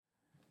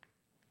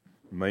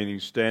Remaining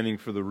standing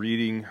for the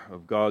reading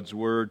of God's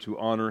Word to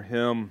honor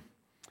Him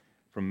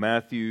from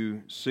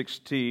Matthew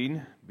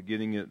 16,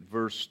 beginning at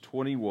verse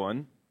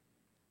 21,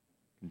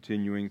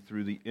 continuing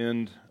through the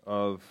end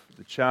of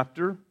the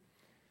chapter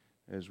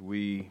as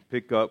we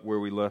pick up where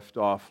we left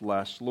off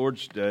last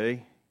Lord's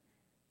Day.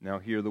 Now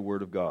hear the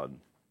Word of God.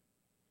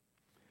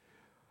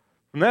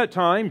 From that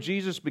time,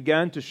 Jesus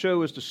began to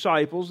show His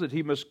disciples that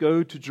He must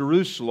go to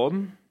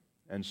Jerusalem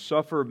and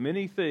suffer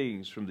many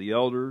things from the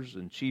elders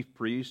and chief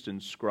priests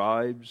and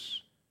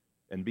scribes,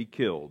 and be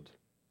killed,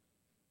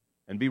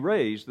 and be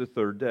raised the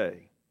third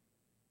day.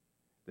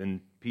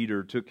 Then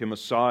Peter took Him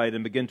aside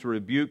and began to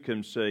rebuke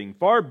Him, saying,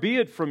 "Far be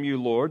it from you,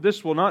 Lord,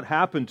 this will not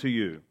happen to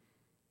you."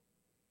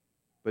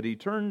 But He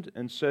turned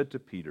and said to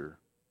Peter,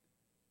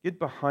 "Get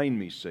behind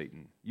me,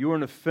 Satan. You are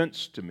an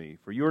offense to me,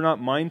 for you are not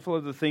mindful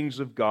of the things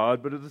of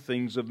God, but of the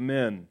things of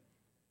men."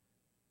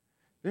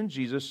 Then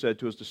Jesus said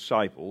to His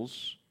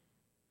disciples,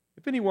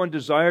 "If anyone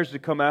desires to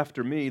come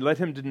after me, let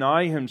him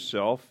deny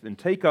himself and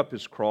take up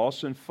his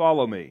cross and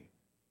follow me.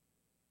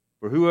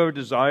 For whoever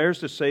desires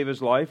to save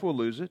his life will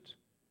lose it,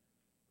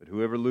 but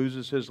whoever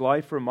loses his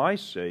life for my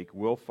sake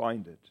will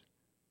find it.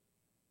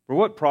 For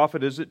what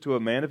profit is it to a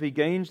man if he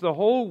gains the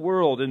whole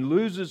world and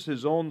loses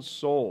his own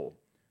soul?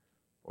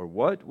 Or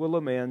what will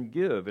a man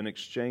give in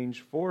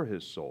exchange for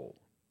his soul?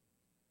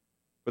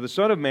 For the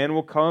Son of Man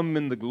will come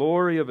in the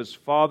glory of His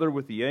Father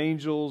with the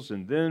angels,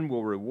 and then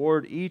will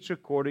reward each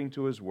according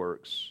to his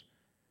works.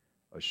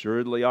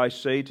 Assuredly, I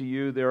say to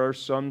you, there are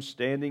some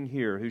standing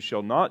here who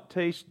shall not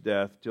taste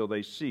death till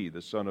they see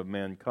the Son of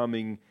Man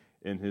coming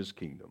in His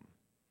kingdom."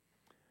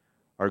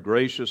 Our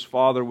gracious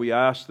Father, we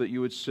ask that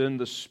You would send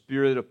the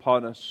Spirit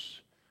upon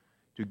us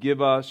to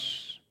give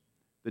us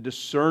the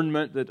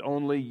discernment that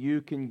only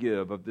You can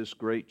give of this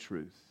great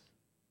truth.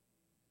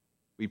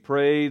 We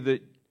pray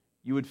that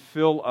You would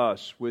fill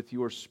us with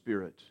Your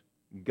Spirit.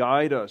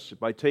 Guide us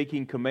by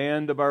taking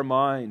command of our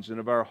minds and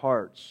of our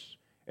hearts,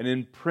 and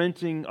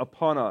imprinting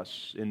upon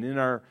us and in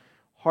our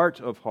heart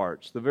of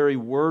hearts the very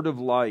word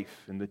of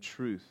life and the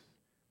truth.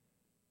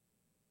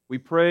 We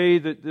pray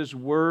that this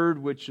word,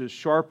 which is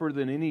sharper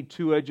than any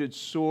two-edged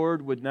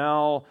sword, would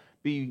now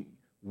be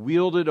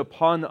wielded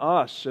upon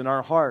us in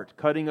our heart,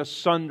 cutting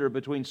asunder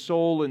between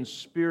soul and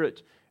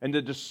spirit and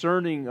the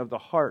discerning of the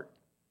heart.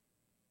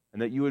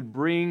 And that You would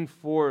bring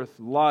forth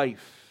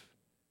life,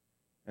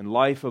 and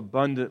life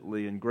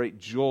abundantly, and great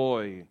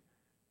joy,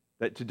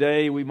 that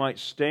today we might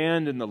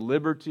stand in the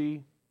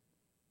liberty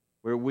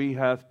where we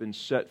have been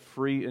set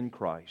free in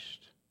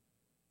Christ.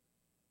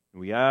 And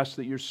we ask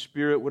that Your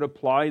Spirit would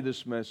apply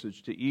this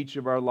message to each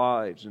of our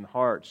lives and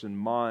hearts and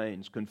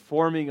minds,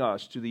 conforming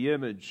us to the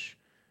image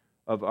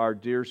of our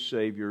dear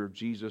Savior,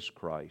 Jesus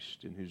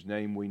Christ, in whose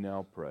name we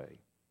now pray.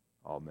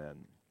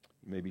 Amen.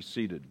 You may be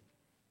seated.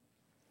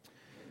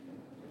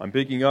 I'm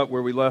picking up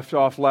where we left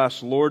off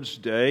last Lord's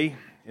Day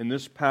in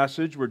this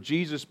passage where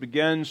Jesus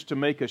begins to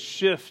make a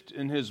shift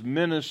in His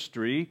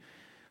ministry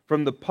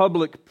from the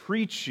public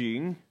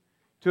preaching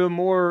to a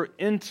more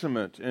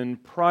intimate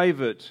and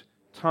private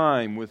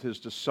time with His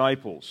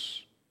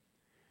disciples.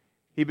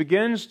 He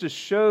begins to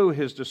show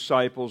His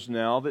disciples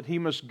now that He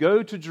must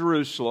go to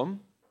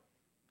Jerusalem,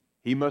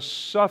 He must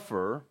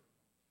suffer,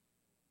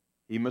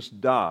 He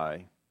must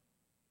die,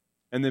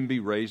 and then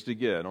be raised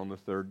again on the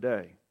third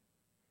day.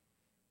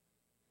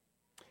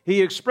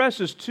 He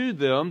expresses to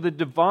them the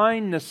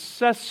divine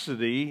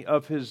necessity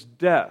of His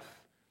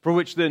death, for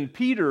which then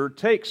Peter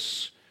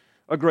takes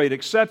a great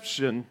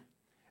exception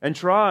and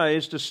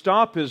tries to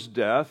stop His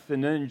death,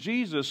 and then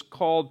Jesus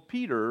called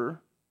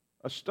Peter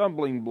a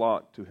stumbling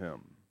block to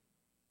him.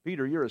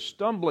 "Peter, you're a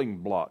stumbling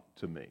block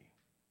to me."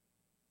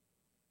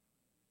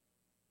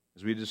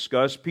 As we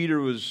discussed, Peter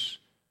was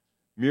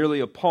merely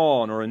a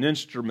pawn or an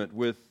instrument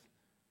with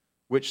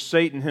which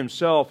Satan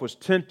himself was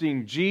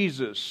tempting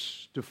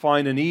Jesus to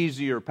find an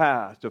easier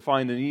path, to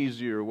find an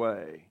easier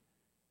way,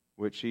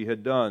 which he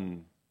had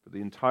done for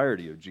the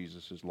entirety of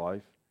Jesus'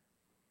 life.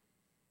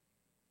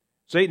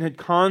 Satan had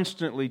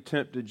constantly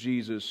tempted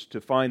Jesus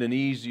to find an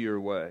easier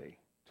way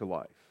to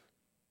life,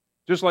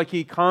 just like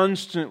he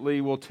constantly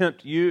will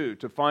tempt you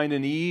to find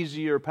an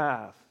easier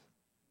path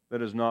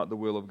that is not the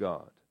will of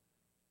God.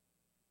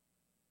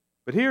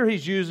 But here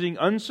he's using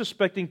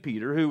unsuspecting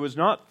Peter, who was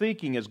not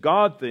thinking as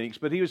God thinks,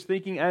 but he was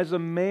thinking as a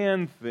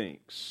man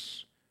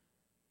thinks,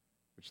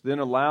 which then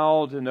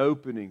allowed an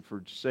opening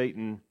for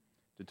Satan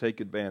to take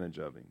advantage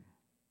of him.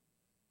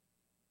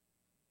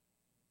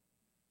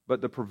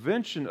 But the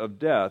prevention of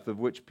death of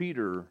which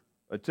Peter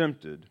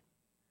attempted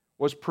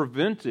was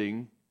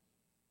preventing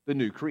the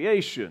new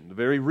creation, the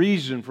very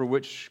reason for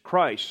which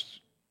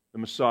Christ, the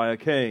Messiah,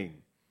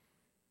 came.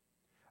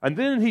 And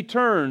then he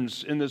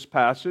turns in this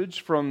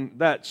passage from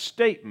that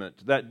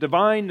statement, that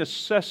divine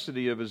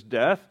necessity of His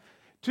death,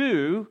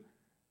 to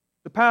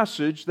the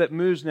passage that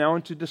moves now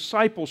into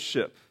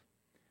discipleship.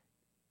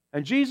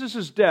 And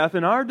Jesus' death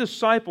and our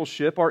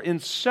discipleship are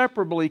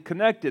inseparably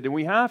connected, and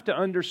we have to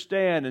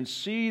understand and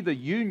see the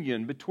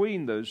union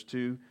between those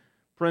two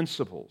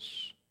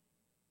principles.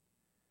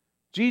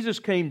 Jesus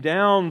came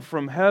down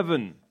from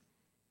heaven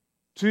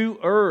to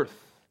earth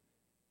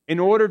in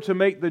order to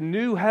make the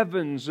new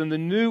heavens and the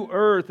new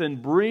earth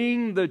and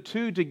bring the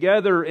two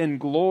together in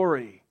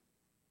glory.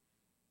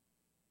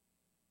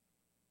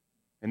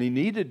 And He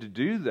needed to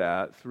do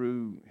that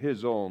through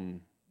His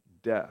own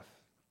death.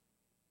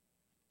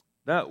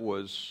 That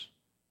was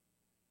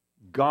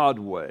God's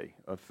way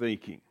of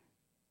thinking.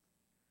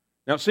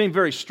 Now, it seemed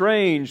very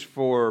strange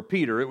for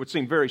Peter. It would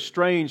seem very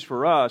strange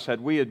for us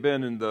had we had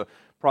been in the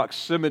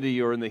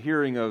proximity or in the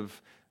hearing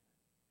of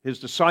His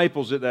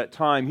disciples at that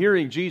time.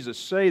 Hearing Jesus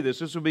say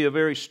this would be a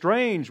very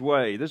strange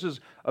way. This is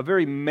a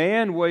very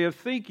man way of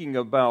thinking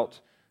about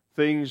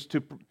things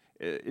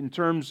in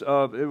terms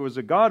of, it was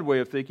a God way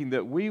of thinking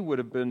that we would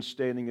have been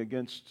standing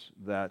against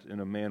that in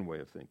a man way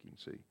of thinking,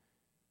 see.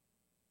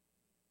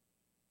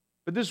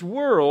 But this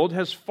world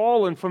has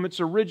fallen from its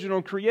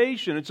original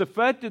creation. It's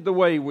affected the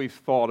way we've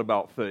thought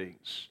about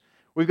things.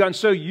 We've gotten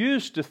so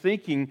used to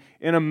thinking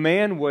in a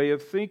man way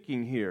of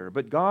thinking here.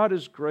 But God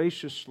has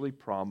graciously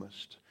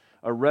promised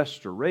a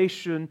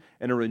restoration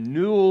and a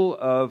renewal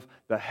of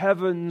the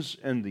heavens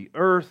and the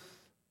earth.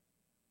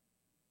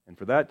 And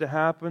for that to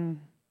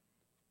happen,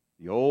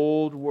 the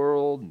old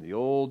world and the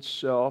old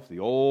self, the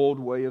old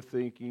way of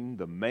thinking,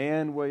 the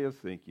man way of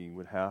thinking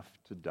would have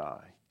to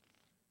die.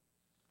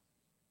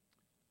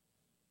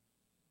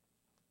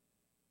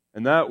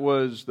 And that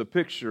was the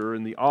picture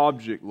and the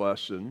object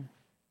lesson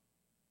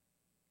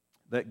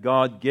that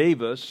God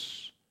gave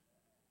us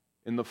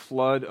in the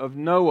flood of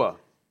Noah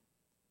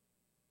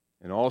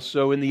and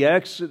also in the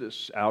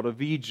Exodus out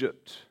of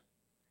Egypt.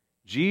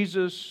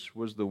 Jesus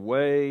was the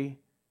way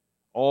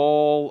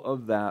all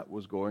of that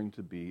was going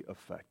to be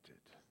affected.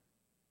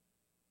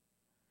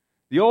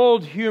 The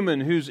old human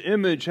whose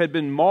image had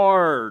been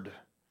marred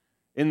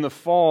in the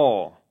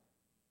fall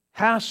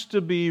has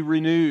to be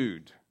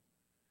renewed.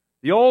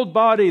 The old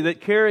body that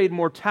carried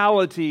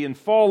mortality and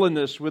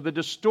fallenness with a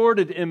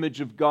distorted image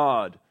of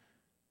God,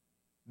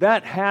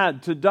 that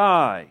had to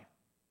die.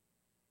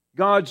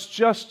 God's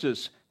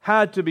justice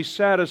had to be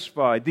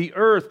satisfied. The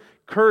earth,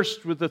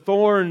 cursed with the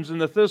thorns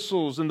and the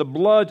thistles and the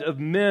blood of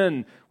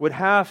men, would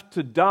have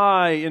to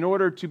die in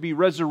order to be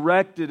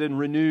resurrected and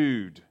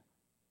renewed.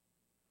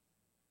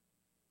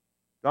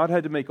 God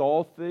had to make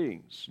all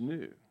things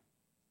new.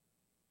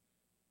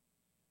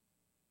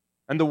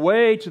 And the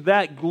way to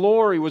that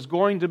glory was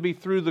going to be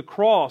through the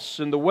cross,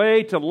 and the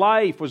way to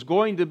life was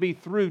going to be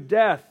through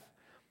death.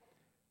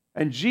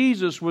 And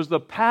Jesus was the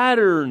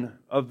pattern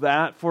of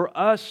that for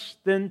us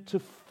then to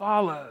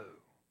follow.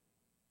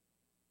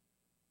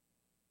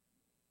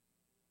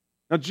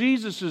 Now,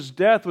 Jesus'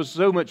 death was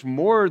so much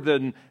more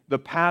than the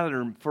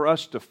pattern for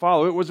us to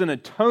follow. It was an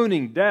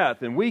atoning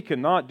death, and we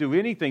cannot do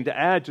anything to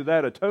add to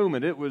that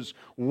atonement. It was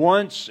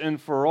once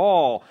and for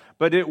all.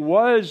 But it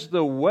was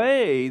the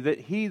way that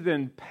He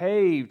then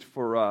paved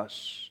for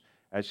us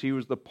as He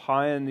was the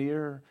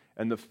pioneer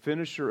and the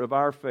finisher of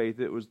our faith.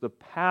 It was the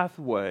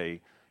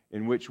pathway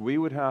in which we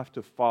would have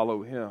to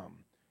follow Him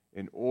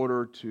in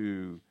order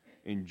to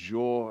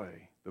enjoy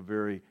the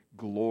very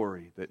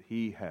glory that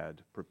He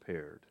had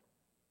prepared.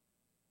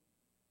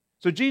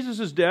 So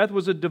Jesus' death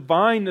was a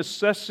divine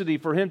necessity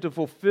for Him to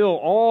fulfill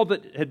all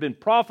that had been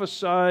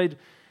prophesied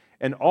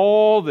and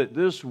all that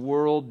this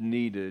world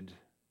needed.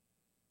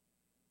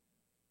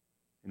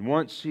 And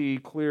once He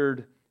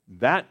cleared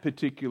that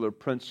particular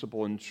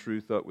principle and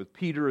truth up with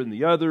Peter and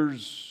the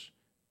others,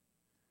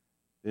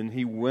 then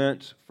He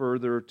went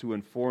further to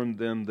inform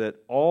them that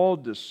all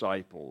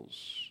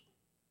disciples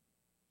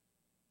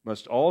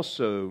must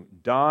also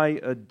die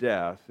a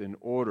death in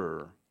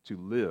order to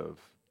live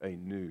a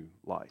new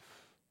life.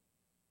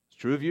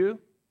 True of you,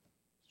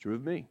 it's true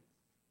of me.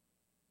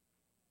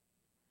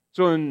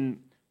 So in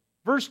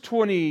verse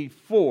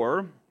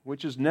 24,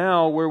 which is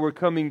now where we're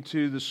coming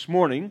to this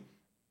morning,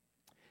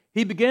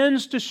 He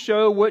begins to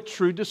show what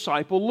true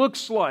disciple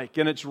looks like.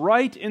 And it's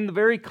right in the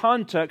very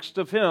context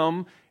of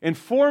Him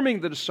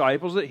informing the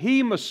disciples that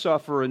He must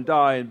suffer and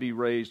die and be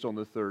raised on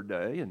the third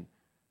day. And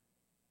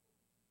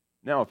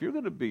now, if you're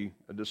going to be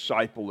a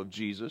disciple of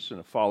Jesus and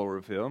a follower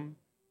of Him,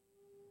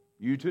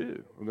 you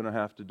too are going to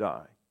have to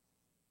die.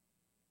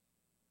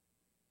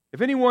 If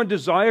anyone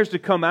desires to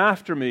come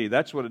after me,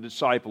 that's what a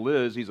disciple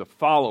is. He's a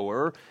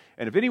follower.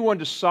 And if anyone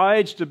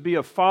decides to be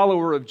a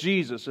follower of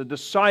Jesus, a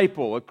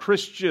disciple, a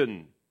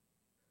Christian,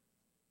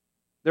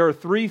 there are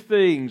three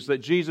things that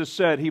Jesus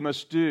said he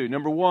must do.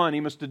 Number one, he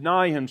must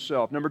deny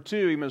himself. Number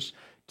two, he must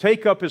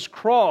take up his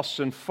cross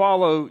and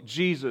follow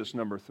Jesus.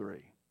 Number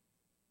three.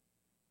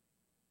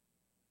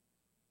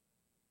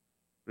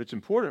 But it's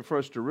important for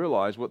us to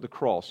realize what the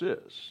cross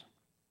is.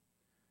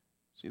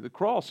 See, the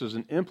cross is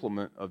an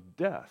implement of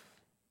death.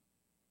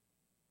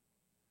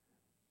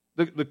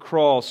 The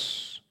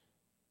cross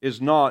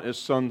is not, as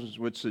some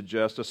would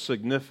suggest, a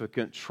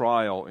significant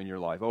trial in your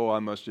life. Oh, I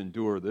must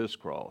endure this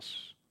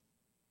cross.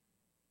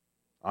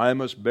 I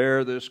must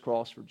bear this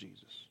cross for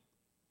Jesus.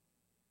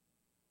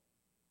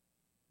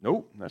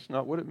 Nope, that's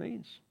not what it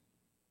means.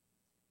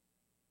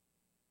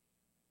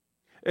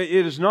 It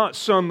is not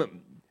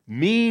some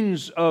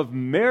means of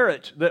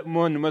merit that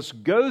one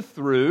must go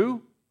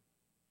through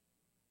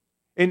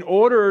in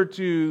order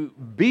to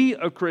be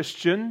a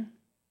Christian,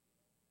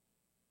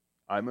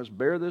 I must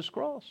bear this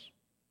cross.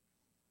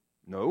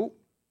 No.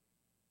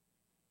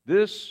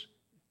 This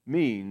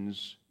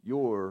means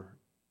your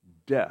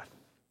death.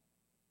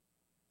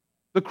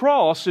 The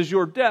cross is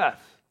your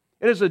death.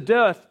 It is a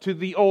death to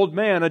the old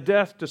man, a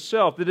death to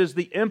self. It is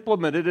the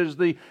implement. It is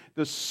the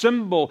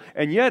symbol.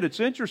 And yet it's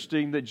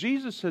interesting that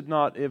Jesus had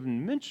not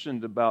even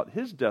mentioned about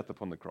His death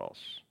upon the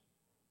cross.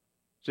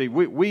 See,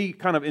 we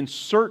kind of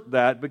insert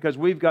that because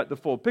we've got the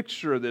full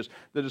picture of this.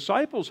 The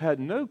disciples had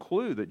no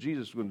clue that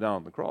Jesus was going to die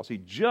on the cross. He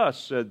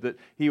just said that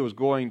He was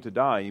going to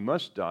die. He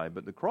must die.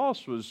 But the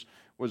cross was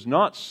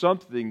not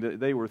something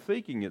that they were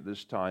thinking at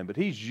this time. But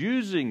He's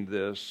using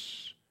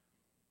this,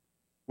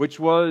 which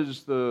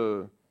was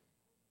the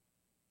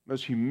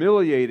most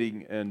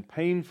humiliating and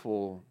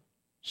painful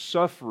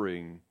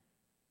suffering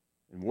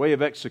and way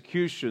of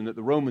execution that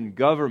the Roman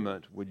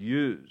government would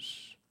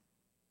use.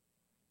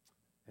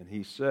 And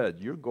He said,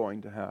 you're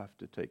going to have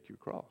to take your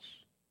cross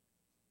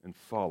and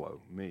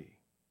follow me.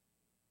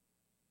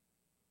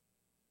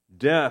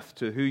 Death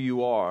to who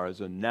you are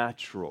as a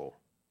natural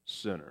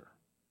sinner.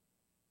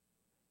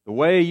 The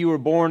way you were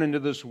born into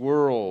this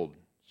world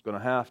is going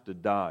to have to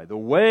die. The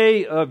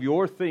way of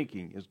your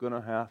thinking is going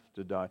to have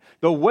to die.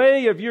 The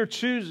way of your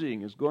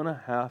choosing is going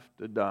to have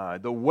to die.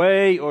 The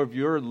way of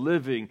your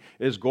living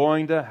is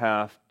going to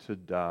have to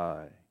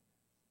die.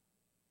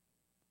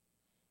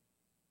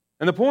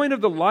 And the point of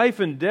the life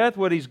and death,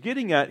 what he's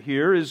getting at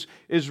here is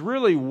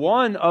really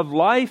one of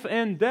life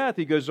and death.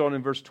 He goes on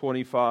in verse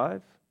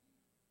 25,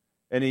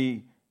 and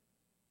he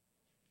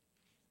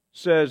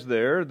says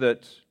there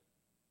that,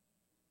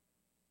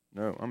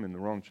 no, I'm in the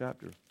wrong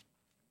chapter.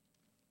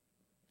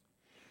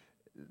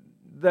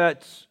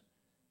 That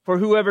for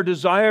whoever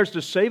desires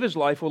to save his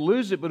life will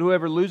lose it, but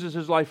whoever loses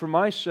his life for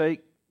my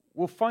sake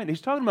will find it.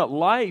 He's talking about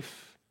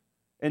life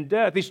and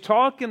death. He's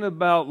talking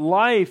about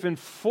life and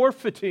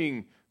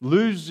forfeiting,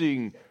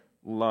 losing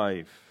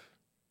life.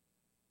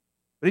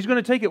 But he's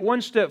going to take it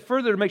one step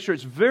further to make sure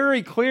it's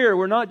very clear.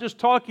 We're not just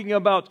talking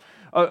about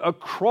a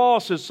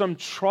cross as some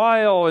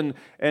trial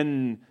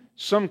and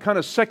some kind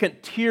of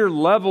second-tier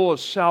level of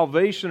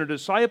salvation or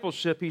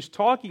discipleship. He's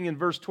talking in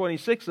verse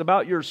 26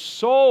 about your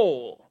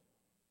soul.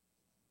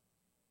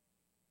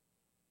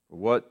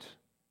 What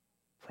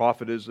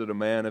profit is it a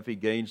man if he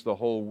gains the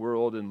whole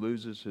world and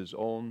loses his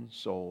own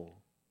soul?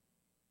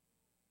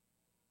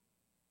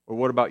 Or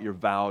what about your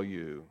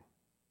value?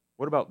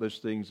 What about those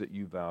things that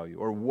you value?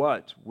 Or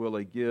what will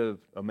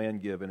a man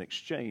give in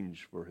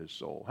exchange for his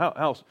soul?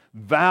 How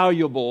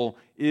valuable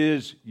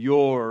is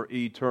your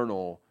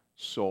eternal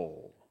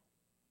soul?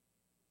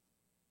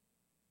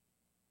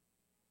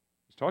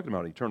 He's talking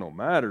about eternal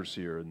matters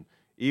here, and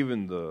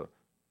even the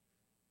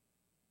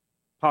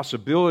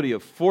possibility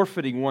of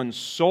forfeiting one's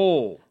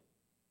soul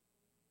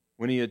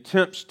when he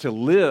attempts to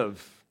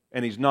live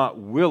and he's not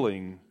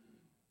willing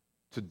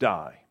to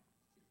die.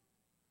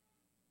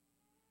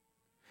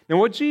 Now,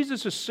 what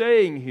Jesus is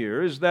saying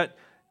here is that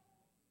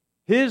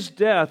His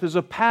death is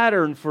a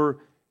pattern for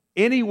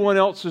anyone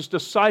else's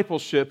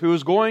discipleship who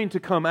is going to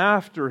come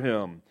after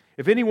Him.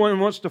 If anyone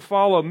wants to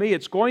follow me,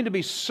 it's going to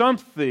be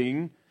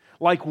something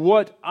like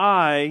what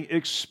I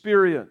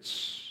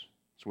experience.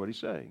 That's what He's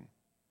saying.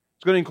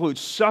 It's going to include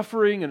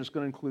suffering and it's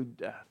going to include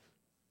death.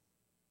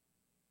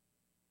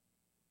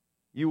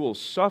 You will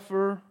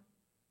suffer,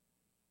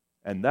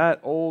 and that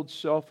old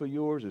self of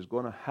yours is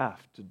going to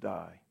have to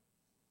die.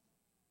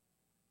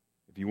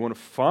 If you want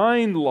to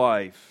find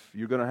life,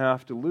 you're going to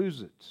have to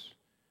lose it.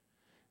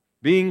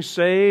 Being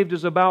saved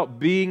is about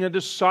being a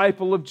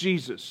disciple of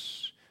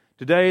Jesus.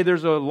 Today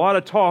there's a lot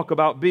of talk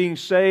about being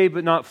saved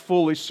but not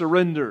fully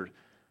surrendered.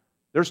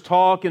 There's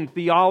talk in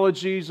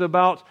theologies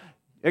about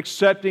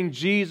accepting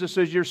Jesus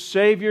as your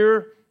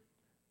Savior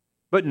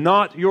but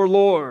not your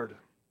Lord.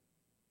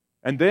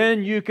 And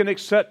then you can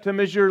accept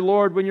Him as your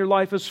Lord when your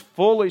life is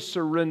fully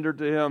surrendered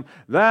to Him.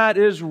 That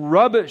is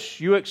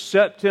rubbish. You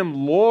accept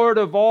Him Lord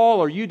of all,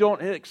 or you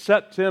don't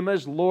accept Him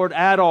as Lord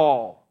at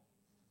all.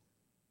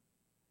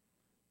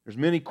 There's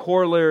many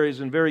corollaries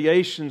and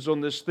variations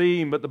on this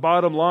theme, but the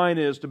bottom line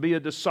is to be a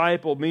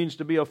disciple means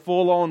to be a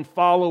full-on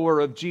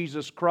follower of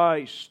Jesus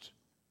Christ.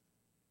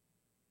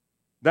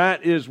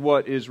 That is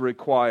what is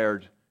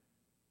required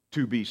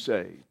to be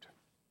saved.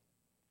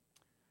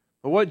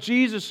 But what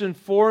Jesus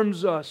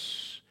informs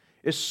us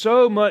is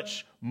so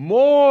much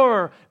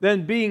more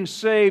than being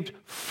saved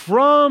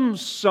from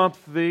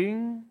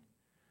something.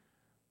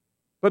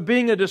 But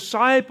being a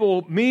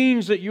disciple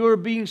means that you are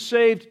being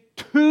saved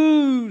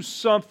to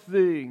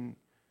something.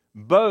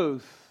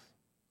 Both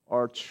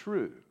are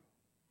true.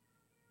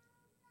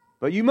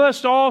 But you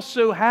must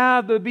also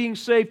have the being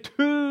saved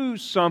to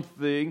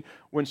something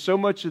when so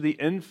much of the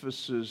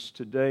emphasis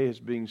today is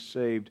being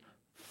saved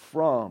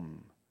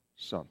from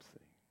something.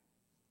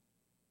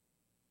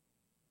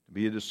 To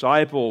be a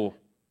disciple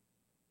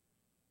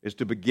is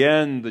to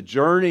begin the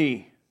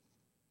journey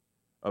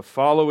of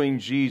following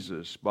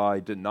Jesus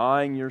by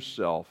denying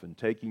yourself and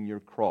taking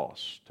your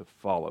cross to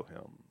follow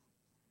Him.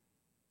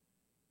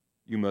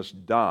 You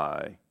must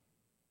die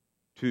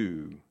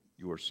to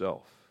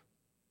yourself.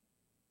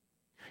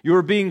 You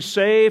are being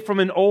saved from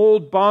an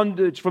old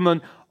bondage, from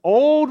an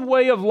old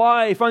way of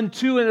life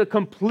unto a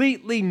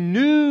completely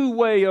new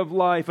way of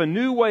life, a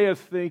new way of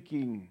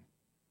thinking.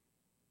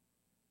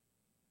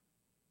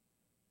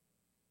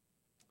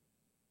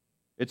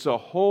 It's a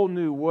whole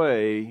new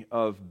way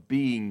of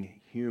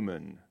being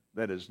human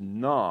that is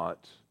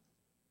not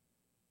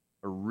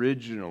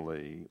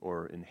originally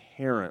or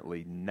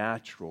inherently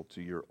natural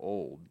to your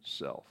old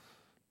self.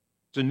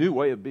 It's a new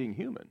way of being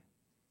human.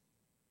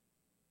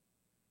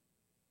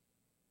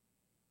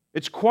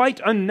 It's quite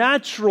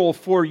unnatural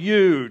for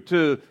you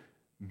to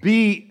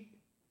be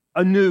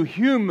a new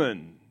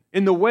human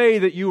in the way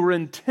that you were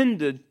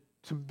intended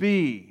to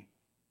be.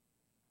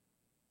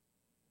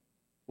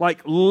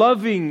 Like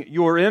loving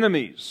your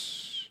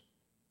enemies,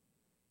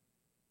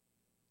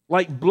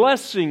 like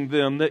blessing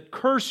them that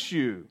curse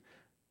you,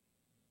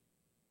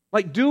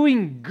 like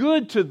doing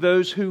good to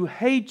those who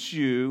hate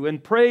you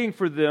and praying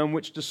for them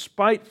which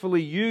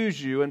despitefully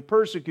use you and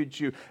persecute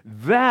you.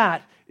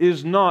 That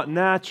is not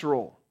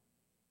natural.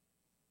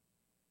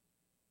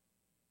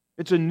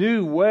 It's a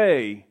new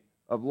way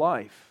of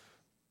life.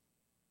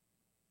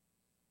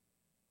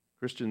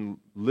 Christian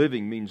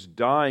living means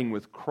dying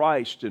with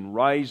Christ and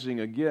rising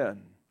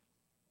again.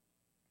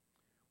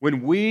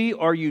 When we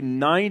are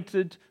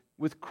united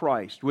with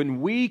Christ,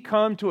 when we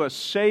come to a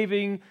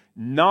saving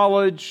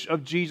knowledge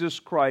of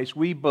Jesus Christ,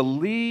 we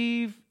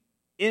believe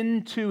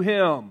into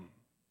Him.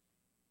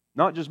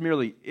 Not just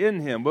merely in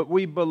Him, but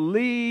we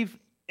believe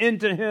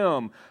into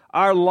Him.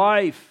 Our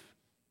life,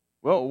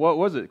 well, what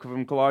was it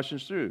from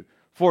Colossians 2?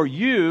 For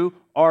you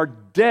are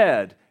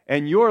dead,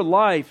 and your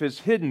life is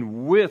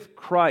hidden with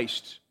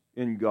Christ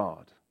in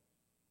God.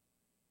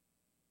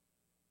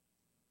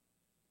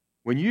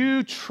 When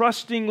you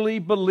trustingly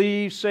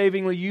believe,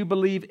 savingly, you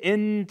believe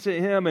into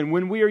Him. And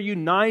when we are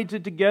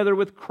united together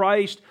with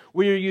Christ,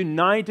 we are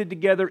united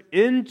together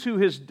into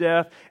His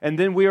death, and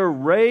then we are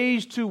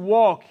raised to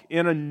walk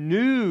in a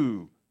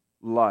new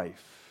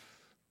life.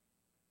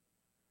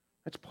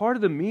 That's part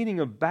of the meaning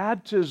of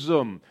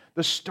baptism,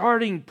 the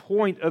starting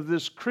point of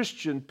this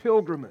Christian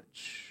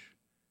pilgrimage.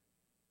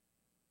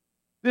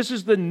 This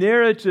is the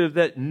narrative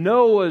that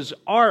Noah's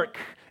ark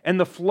and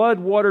the flood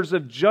waters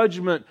of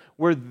judgment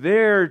were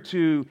there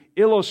to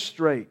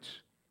illustrate,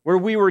 where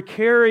we were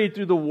carried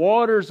through the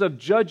waters of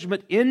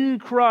judgment in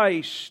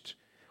Christ,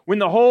 when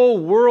the whole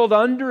world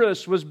under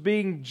us was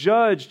being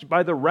judged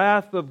by the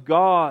wrath of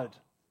God.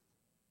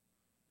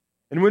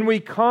 And when we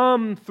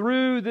come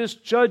through this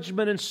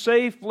judgment and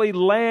safely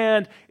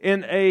land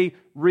in a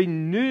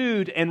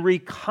renewed and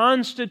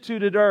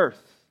reconstituted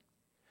earth,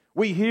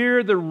 we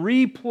hear the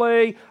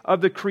replay of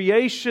the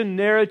creation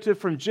narrative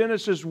from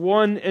Genesis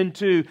 1 and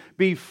 2.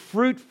 Be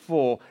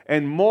fruitful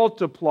and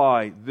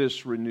multiply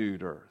this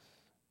renewed earth.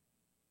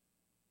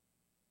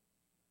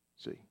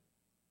 See,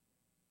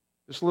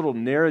 this little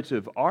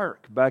narrative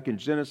arc back in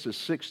Genesis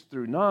 6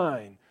 through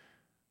 9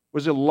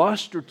 was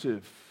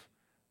illustrative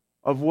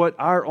of what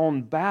our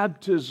own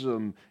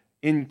baptism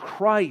in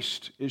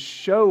Christ is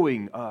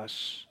showing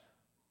us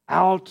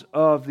out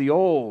of the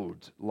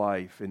old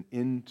life and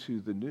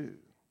into the new.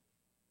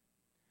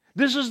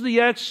 This is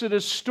the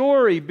Exodus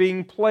story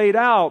being played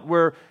out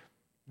where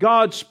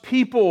God's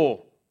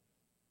people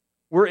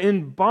were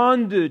in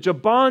bondage, a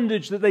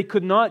bondage that they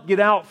could not get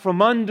out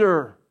from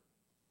under.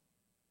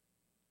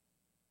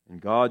 And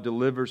God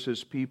delivers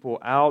His people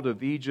out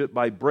of Egypt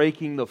by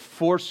breaking the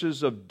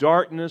forces of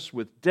darkness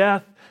with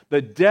death,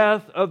 the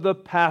death of the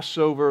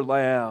Passover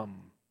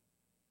lamb.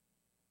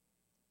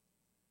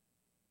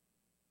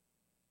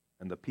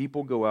 And the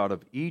people go out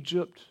of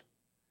Egypt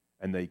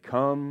and they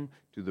come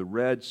to the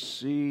Red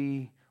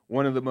Sea,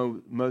 one of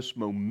the most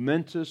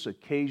momentous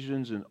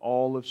occasions in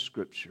all of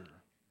Scripture.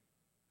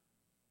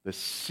 The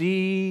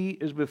sea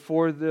is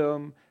before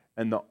them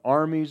and the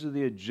armies of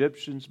the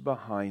Egyptians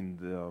behind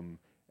them.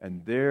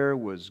 And there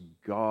was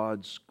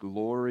God's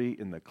glory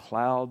in the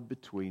cloud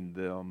between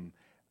them,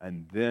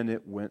 and then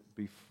it went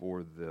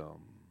before them.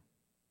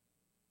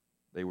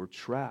 They were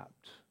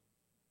trapped.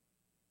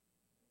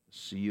 The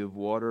sea of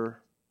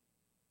water,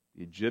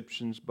 the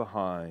Egyptians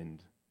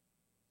behind,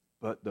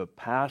 but the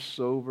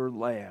Passover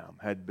lamb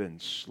had been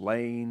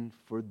slain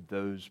for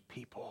those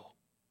people.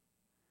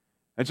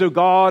 And so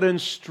God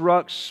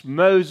instructs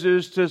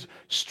Moses to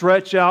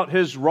stretch out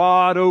his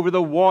rod over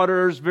the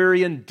waters,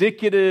 very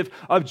indicative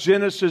of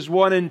Genesis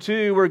 1 and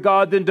 2, where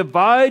God then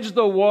divides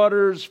the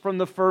waters from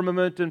the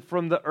firmament and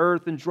from the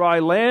earth, and dry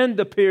land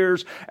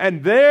appears.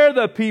 And there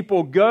the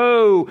people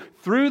go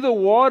through the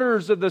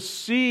waters of the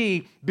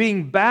sea,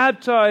 being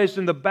baptized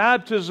in the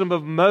baptism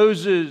of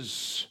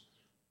Moses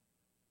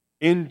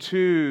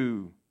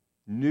into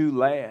new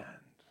land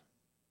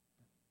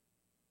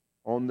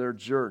on their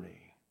journey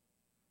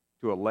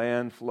to a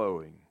land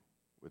flowing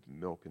with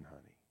milk and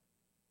honey.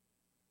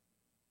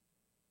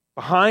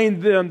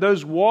 Behind them,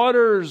 those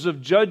waters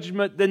of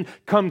judgment then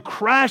come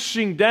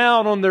crashing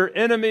down on their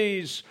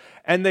enemies,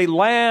 and they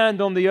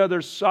land on the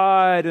other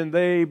side, and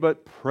they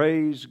but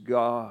praise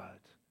God.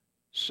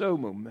 So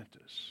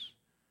momentous.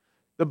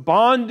 The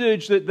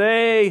bondage that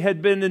they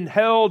had been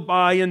held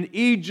by in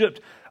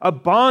Egypt, a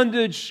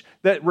bondage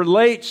that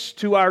relates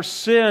to our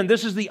sin.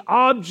 This is the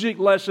object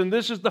lesson.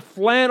 This is the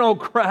flannel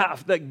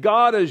graph that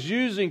God is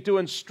using to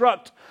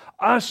instruct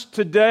us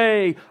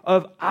today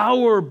of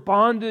our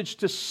bondage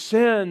to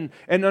sin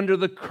and under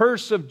the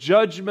curse of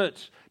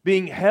judgment,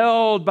 being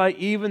held by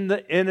even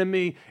the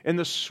enemy in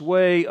the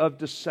sway of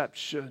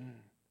deception.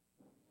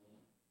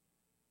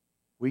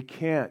 We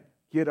can't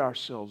get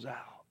ourselves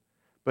out.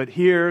 But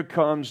here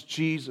comes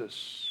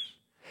Jesus.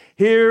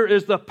 Here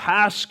is the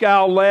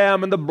Paschal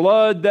Lamb and the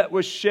blood that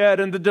was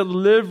shed and the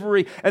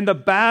delivery and the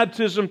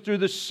baptism through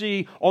the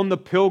sea on the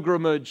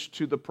pilgrimage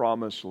to the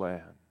Promised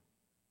Land.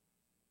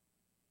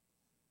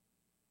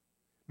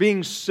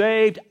 Being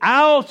saved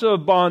out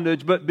of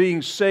bondage, but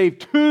being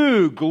saved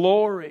to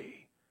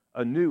glory.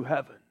 A new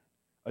heaven,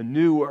 a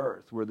new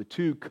earth where the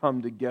two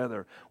come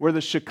together, where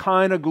the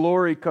Shekinah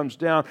glory comes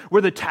down,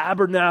 where the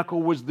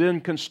tabernacle was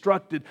then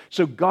constructed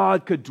so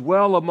God could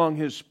dwell among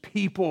His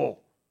people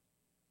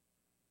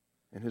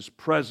and His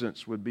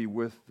presence would be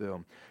with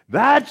them.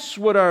 That's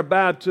what our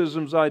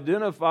baptisms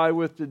identify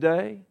with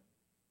today.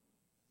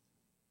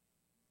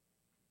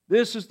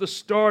 This is the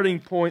starting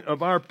point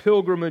of our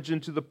pilgrimage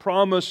into the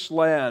Promised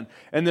Land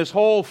and this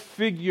whole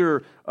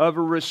figure of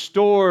a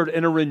restored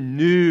and a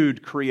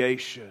renewed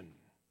creation.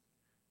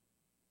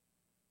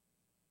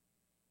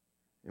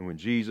 And when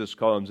Jesus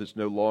comes, it's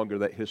no longer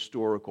that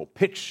historical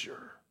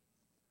picture.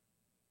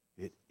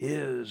 It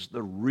is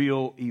the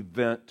real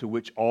event to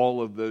which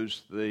all of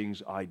those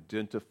things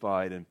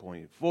identified and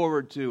pointed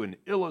forward to and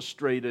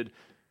illustrated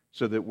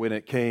so that when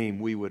it came,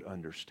 we would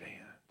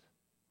understand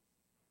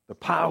the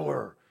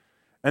power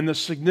and the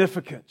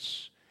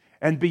significance,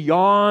 and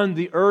beyond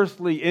the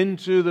earthly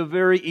into the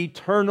very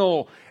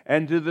eternal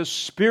and to the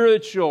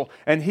spiritual.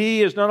 And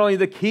He is not only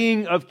the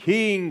King of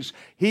kings,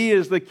 He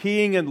is the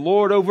King and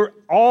Lord over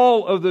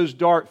all of those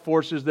dark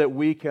forces that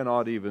we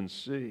cannot even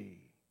see.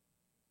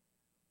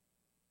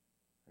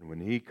 And when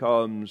He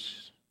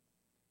comes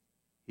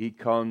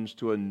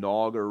to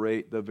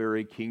inaugurate the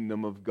very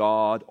kingdom of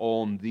God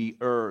on the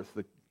earth.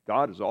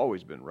 God has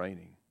always been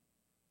reigning.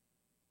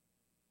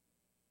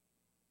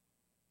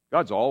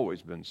 God's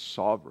always been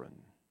sovereign.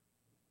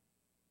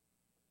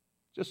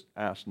 Just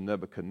ask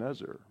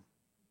Nebuchadnezzar.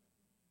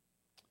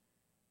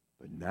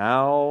 But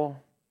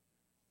now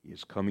He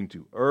is coming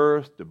to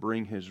earth to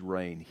bring His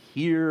reign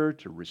here,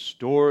 to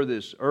restore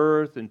this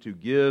earth and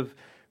to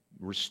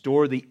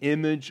restore the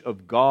image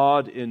of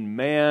God in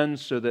man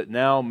so that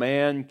now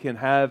man can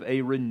have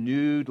a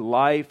renewed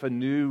life, a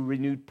new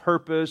renewed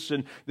purpose,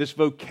 and this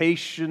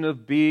vocation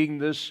of being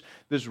this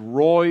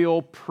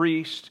royal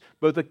priest,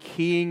 both a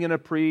king and a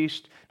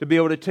priest, to be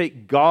able to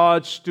take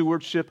God's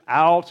stewardship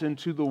out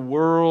into the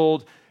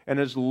world and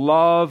His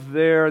love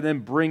there, and then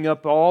bring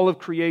up all of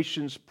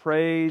creation's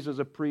praise as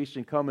a priest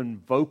and come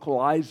and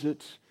vocalize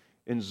it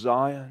in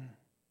Zion.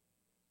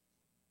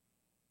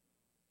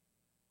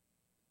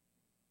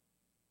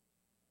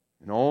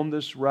 And on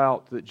this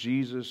route that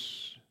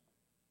Jesus,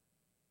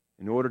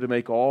 in order to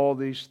make all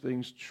these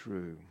things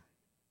true,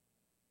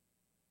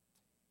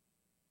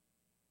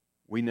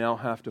 we now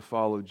have to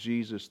follow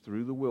Jesus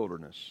through the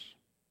wilderness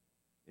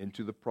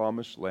into the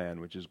Promised Land,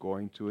 which is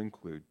going to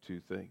include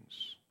two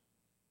things.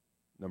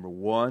 Number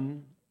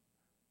one,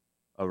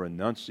 a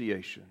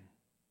renunciation,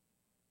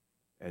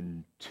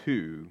 and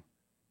two,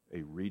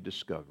 a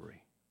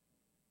rediscovery.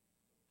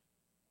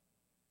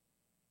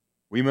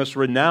 We must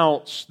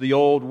renounce the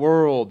old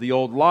world, the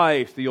old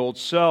life, the old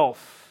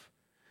self.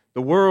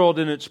 The world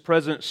in its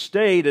present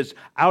state is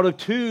out of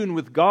tune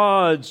with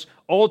God's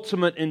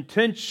ultimate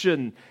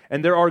intention,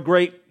 and there are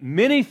great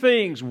many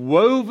things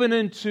woven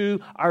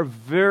into our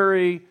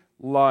very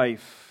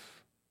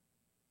life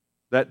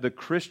that the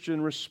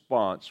Christian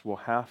response will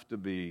have to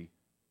be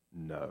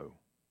no.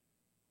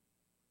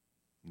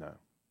 No.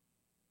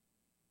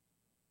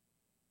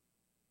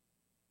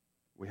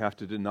 We have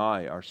to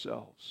deny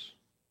ourselves.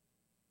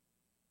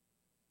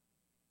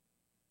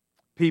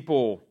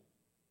 People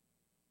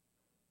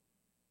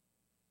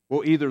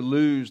will either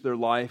lose their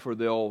life or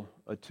they'll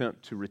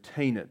attempt to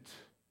retain it.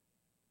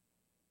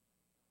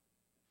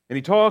 And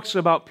he talks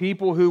about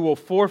people who will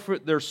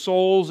forfeit their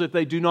souls if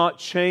they do not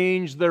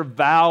change their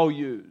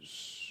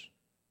values.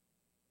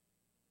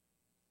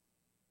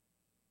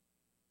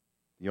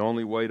 The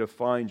only way to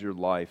find your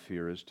life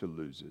here is to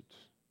lose it,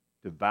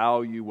 to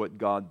value what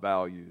God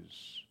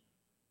values,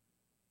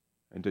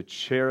 and to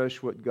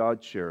cherish what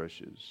God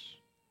cherishes.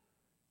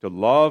 To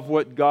love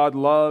what God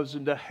loves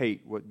and to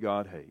hate what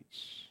God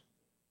hates.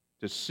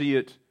 To see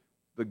it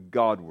the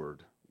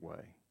Godward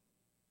way.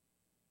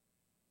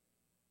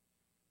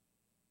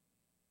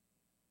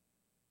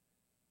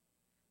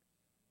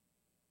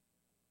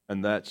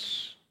 And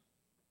that's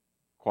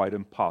quite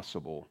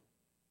impossible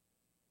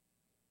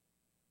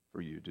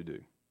for you to do.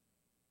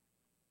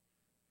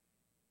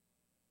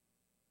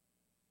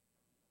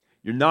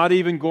 You're not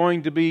even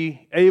going to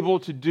be able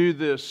to do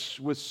this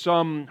with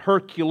some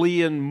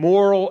Herculean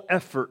moral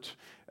effort,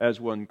 as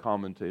one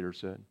commentator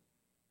said.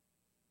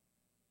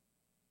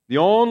 The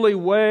only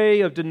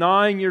way of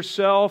denying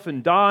yourself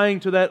and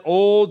dying to that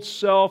old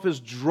self is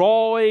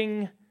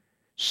drawing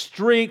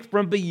strength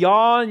from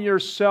beyond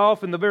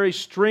yourself and the very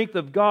strength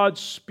of God's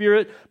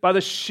Spirit by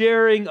the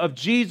sharing of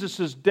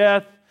Jesus'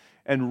 death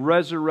and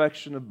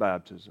resurrection of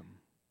baptism.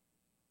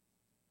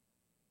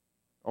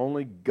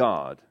 Only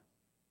God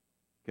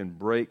can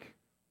break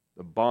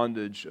the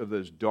bondage of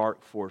those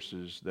dark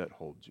forces that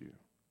hold you.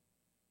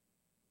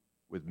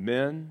 With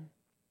men,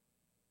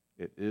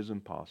 it is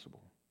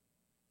impossible,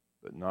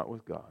 but not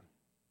with God.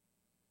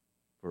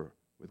 For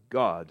with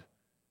God,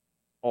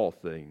 all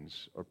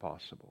things are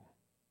possible.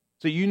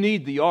 So you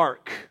need the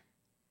ark.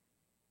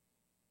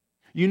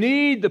 You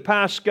need the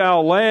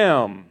Paschal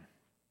lamb.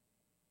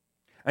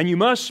 And you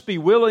must be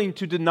willing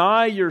to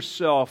deny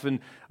yourself. In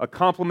a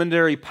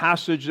complementary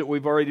passage that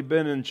we've already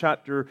been in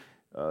chapter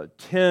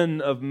 10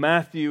 of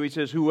Matthew, he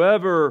says,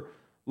 "Whoever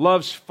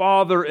loves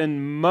father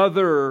and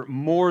mother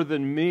more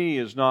than me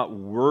is not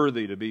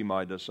worthy to be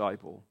my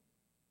disciple."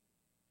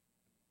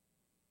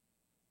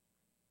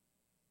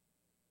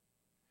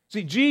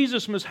 See,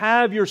 Jesus must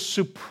have your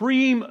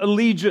supreme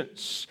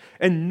allegiance,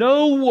 and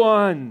no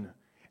one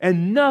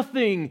and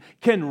nothing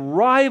can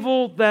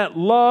rival that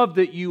love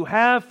that you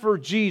have for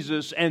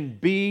Jesus and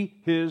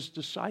be His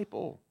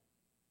disciple.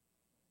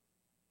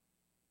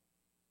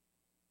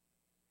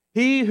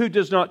 He who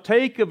does not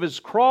take of his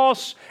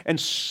cross and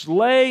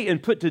slay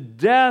and put to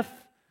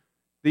death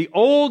the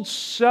old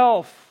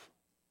self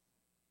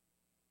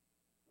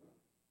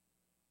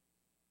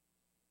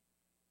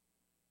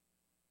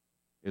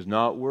is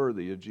not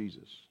worthy of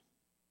Jesus.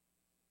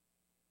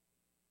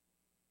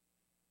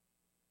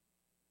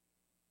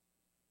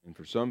 And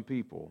for some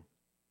people,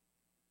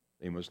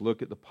 they must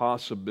look at the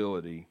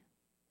possibility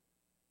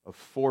of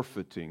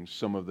forfeiting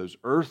some of those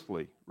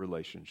earthly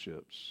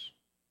relationships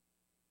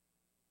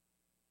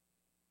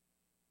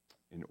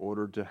in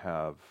order to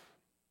have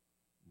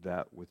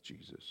that with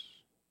Jesus.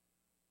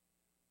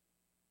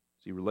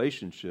 See,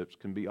 relationships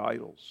can be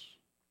idols.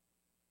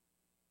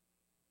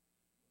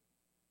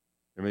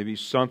 There may be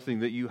something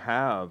that you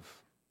have.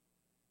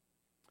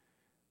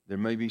 There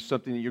may be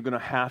something that you're going to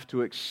have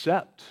to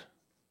accept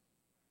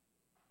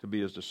to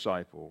be His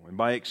disciple. And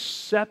by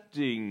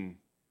accepting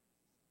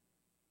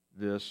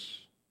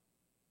this,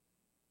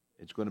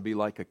 it's going to be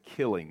like a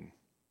killing,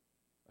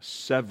 a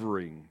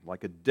severing,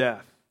 like a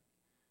death.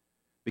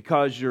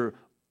 Because your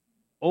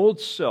old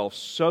self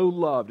so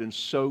loved and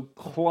so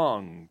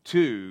clung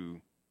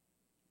to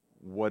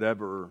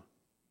whatever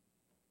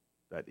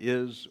that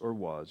is or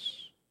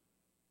was.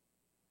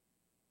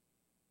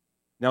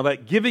 Now,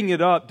 that giving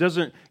it up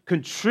doesn't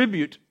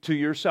contribute to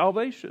your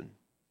salvation.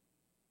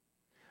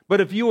 But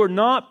if you are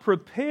not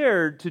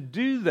prepared to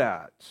do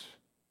that,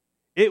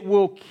 it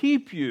will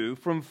keep you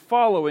from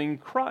following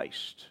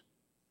Christ.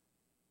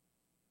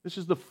 This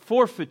is the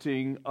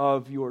forfeiting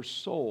of your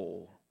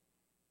soul.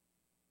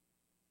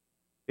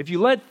 If you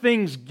let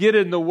things get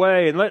in the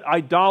way and let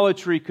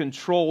idolatry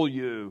control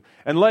you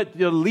and let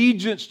the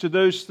allegiance to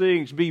those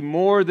things be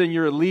more than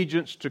your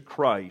allegiance to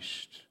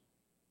Christ,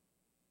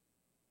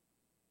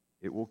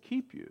 it will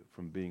keep you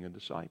from being a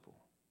disciple.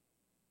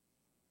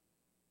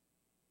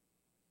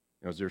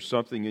 Now, is there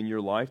something in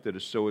your life that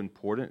is so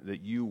important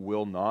that you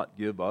will not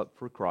give up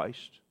for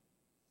Christ?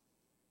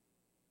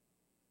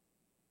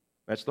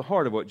 That's the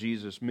heart of what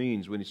Jesus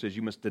means when He says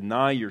you must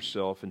deny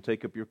yourself and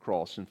take up your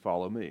cross and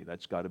follow me.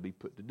 That's got to be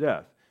put to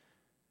death.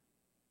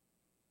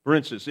 For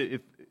instance,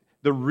 if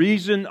the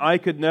reason I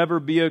could never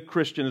be a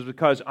Christian is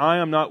because I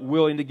am not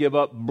willing to give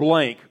up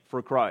blank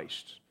for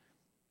Christ.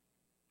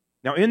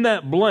 Now, in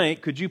that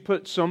blank, could you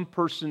put some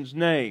person's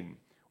name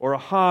or a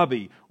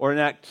hobby or an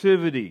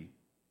activity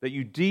that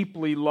you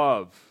deeply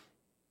love,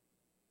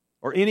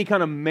 or any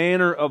kind of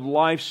manner of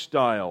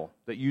lifestyle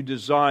that you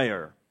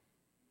desire?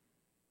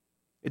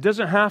 It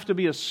doesn't have to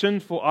be a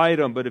sinful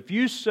item, but if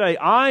you say,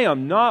 I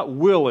am not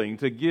willing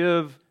to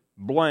give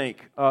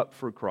blank up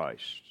for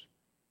Christ,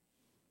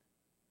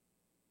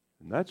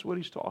 and that's what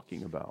He's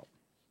talking about.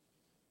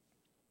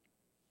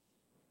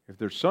 If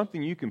there's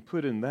something you can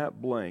put in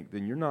that blank,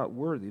 then you're not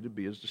worthy to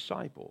be His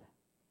disciple.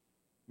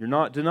 You're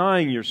not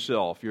denying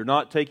yourself. You're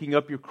not taking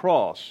up your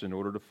cross in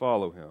order to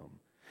follow Him.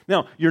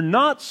 Now, you're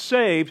not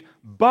saved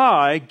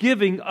by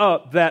giving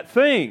up that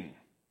thing.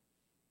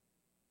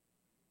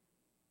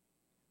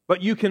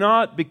 But you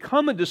cannot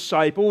become a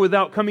disciple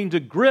without coming to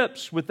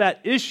grips with that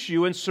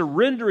issue and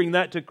surrendering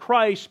that to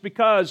Christ,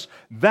 because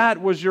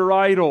that was your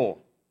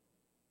idol.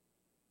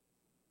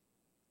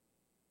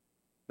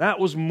 That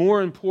was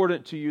more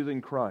important to you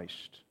than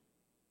Christ.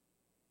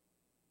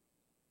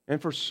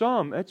 And for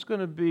some, it's going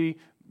to be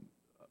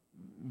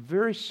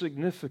very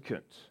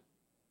significant.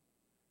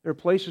 There are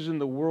places in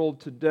the world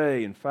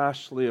today, and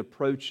fastly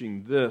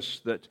approaching this,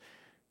 that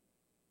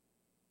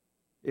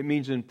it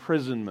means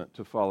imprisonment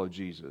to follow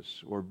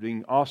Jesus, or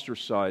being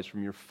ostracized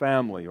from your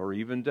family, or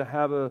even to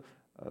have a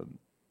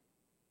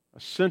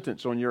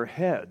sentence on your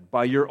head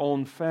by your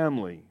own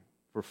family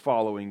for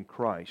following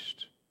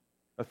Christ.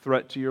 A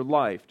threat to your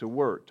life, to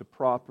work, to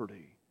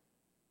property.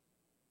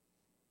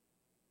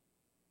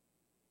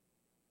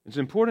 It's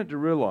important to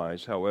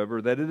realize,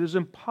 however, that it is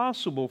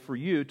impossible for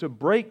you to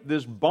break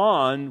this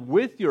bond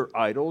with your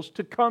idols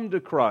to come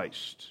to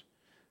Christ.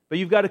 But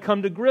you've got to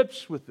come to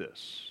grips with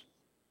this.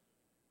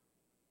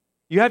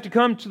 You have to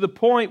come to the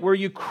point where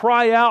you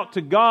cry out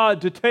to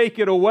God to take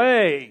it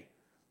away.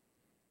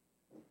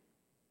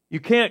 You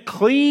can't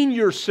clean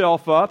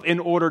yourself up in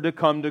order to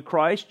come to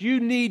Christ. You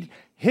need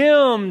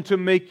Him to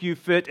make you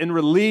fit and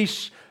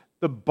release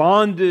the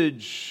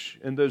bondage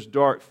and those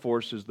dark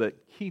forces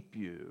that keep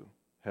you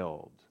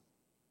held.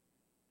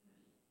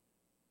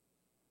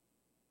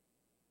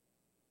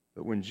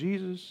 But when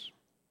Jesus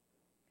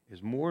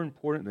is more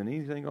important than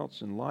anything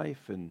else in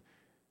life, and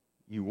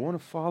you want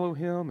to follow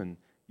Him, and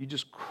you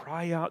just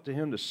cry out to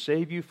Him to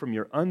save you from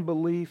your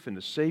unbelief and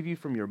to save you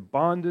from your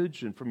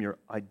bondage and from your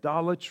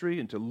idolatry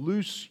and to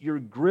loose your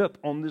grip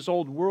on this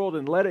old world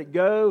and let it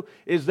go,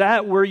 is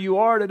that where you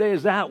are today?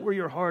 Is that where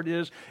your heart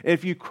is?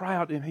 If you cry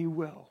out to Him, He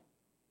will.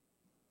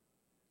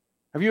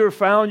 Have you ever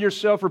found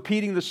yourself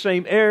repeating the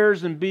same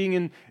errors and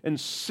being in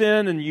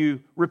sin, and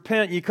you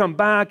repent and you come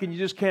back and you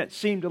just can't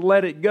seem to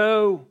let it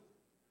go?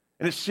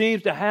 And it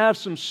seems to have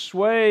some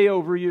sway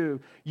over you.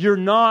 You're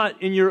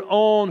not in your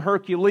own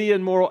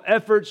Herculean moral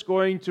efforts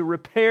going to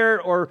repair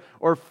or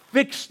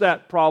fix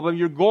that problem.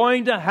 You're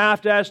going to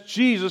have to ask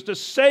Jesus to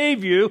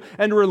save you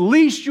and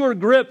release your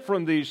grip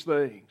from these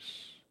things.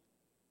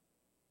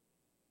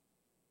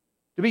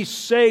 To be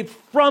saved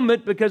from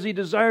it because He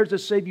desires to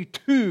save you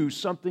to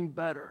something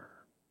better.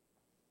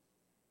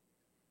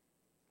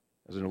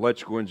 As an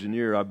electrical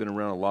engineer, I've been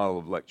around a lot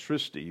of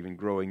electricity. Even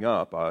growing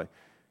up, I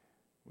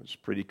was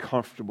pretty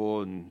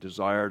comfortable and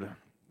desired to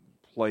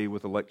play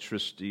with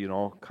electricity in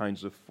all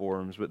kinds of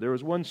forms. But there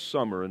was one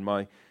summer in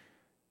my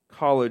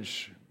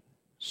college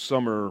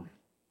summer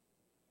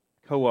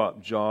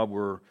co-op job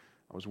where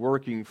I was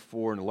working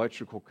for an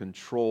electrical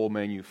control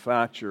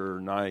manufacturer,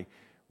 and I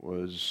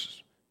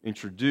was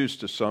introduced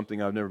to something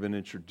I've never been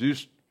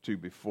introduced to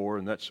before,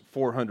 and that's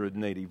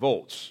 480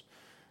 volts.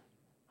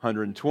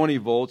 120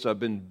 volts, I've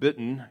been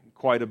bitten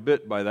quite a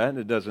bit by that, and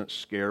it doesn't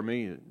scare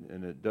me,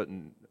 and it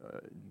doesn't,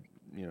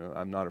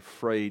 I'm not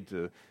afraid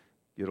to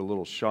get a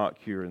little shock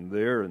here and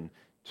there. And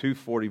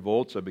 240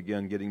 volts, I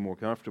began getting more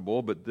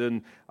comfortable, but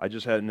then I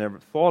just had never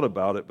thought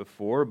about it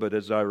before. But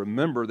as I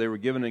remember, they were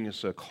giving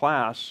us a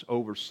class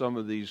over some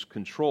of these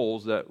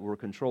controls that were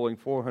controlling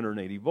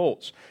 480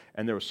 volts.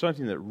 And there was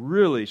something that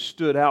really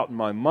stood out in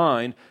my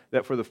mind,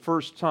 that for the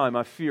first time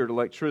I feared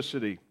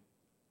electricity.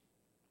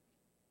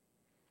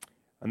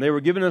 And they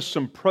were giving us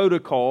some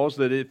protocols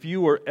that if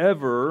you were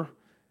ever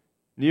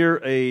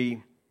near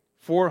a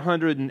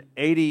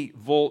 480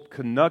 volt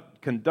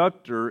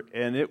conductor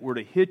and it were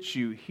to hit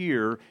you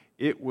here,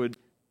 it would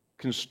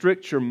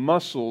constrict your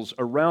muscles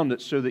around it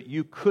so that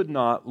you could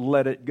not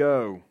let it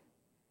go.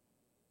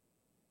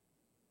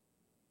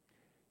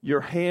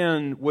 Your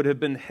hand would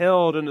have been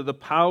held under the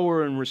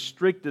power and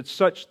restricted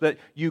such that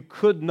you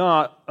could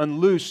not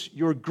unloose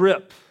your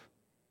grip.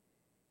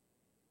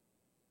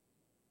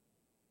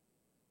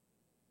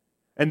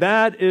 And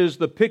that is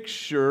the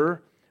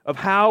picture of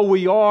how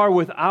we are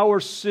with our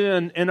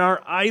sin and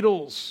our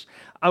idols.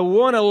 I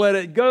want to let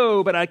it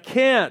go, but I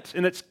can't,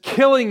 and it's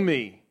killing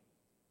me.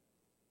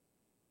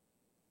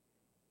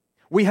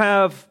 We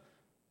have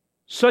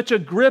such a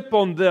grip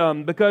on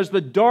them because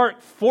the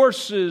dark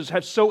forces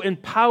have so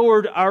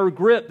empowered our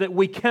grip that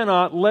we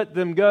cannot let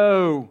them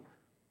go.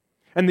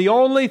 And the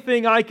only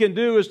thing I can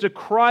do is to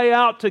cry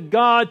out to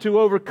God to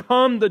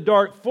overcome the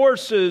dark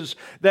forces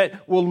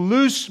that will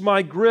loose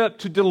my grip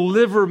to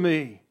deliver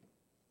me.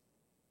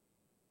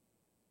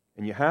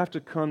 And you have to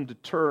come to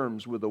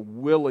terms with a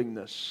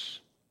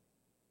willingness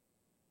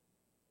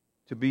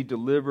to be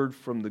delivered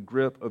from the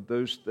grip of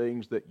those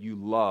things that you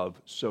love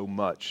so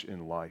much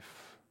in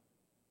life.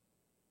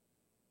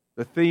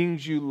 The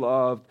things you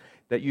love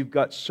that you've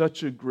got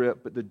such a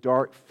grip, but the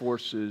dark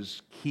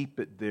forces keep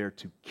it there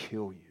to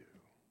kill you.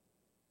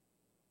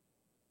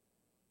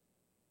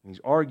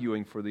 He's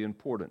arguing for the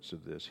importance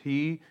of this.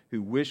 He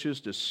who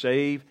wishes to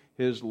save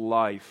his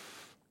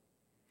life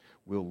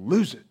will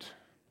lose it.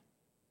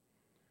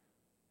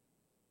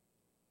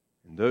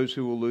 And those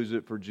who will lose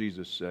it for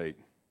Jesus' sake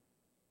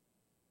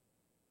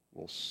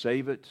will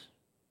save it,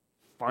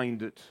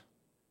 find it,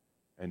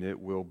 and it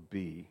will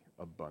be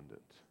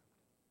abundant.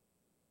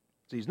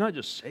 See, He's not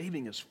just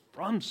saving us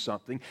from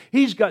something.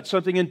 He's got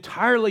something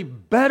entirely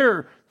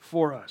better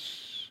for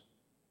us.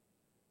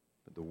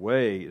 But the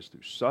way is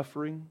through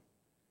suffering,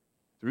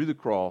 through the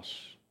cross,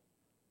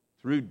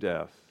 through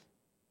death,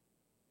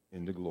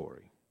 into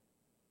glory.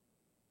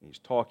 And He's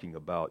talking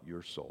about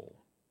your soul.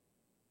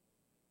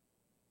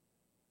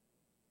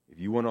 If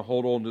you want to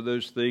hold on to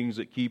those things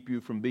that keep you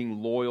from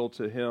being loyal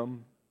to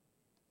Him,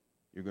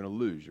 you're going to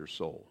lose your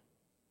soul.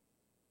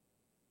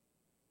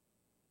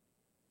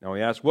 Now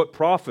He asks, what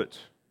profit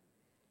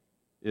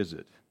is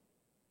it?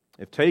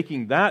 If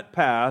taking that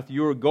path,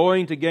 you are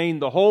going to gain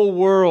the whole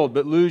world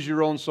but lose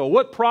your own soul.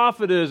 What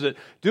profit is it?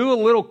 Do a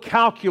little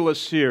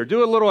calculus here.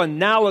 Do a little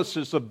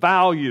analysis of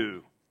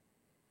value.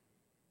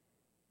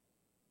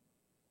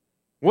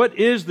 What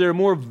is there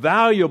more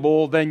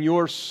valuable than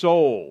your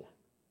soul?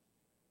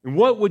 And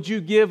what would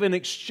you give in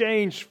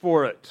exchange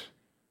for it?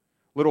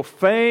 A little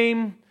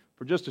fame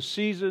for just a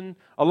season,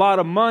 a lot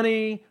of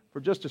money for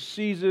just a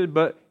season,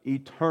 but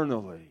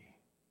eternally.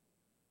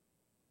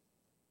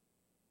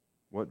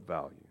 What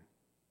value?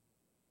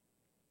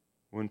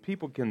 When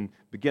people can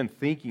begin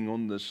thinking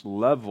on this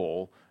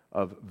level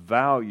of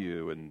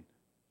value and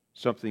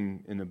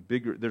something in a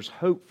bigger, there's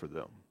hope for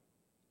them.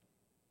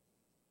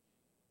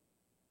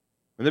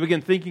 When they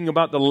begin thinking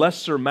about the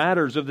lesser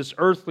matters of this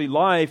earthly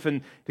life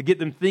and to get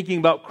them thinking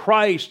about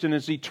Christ and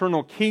His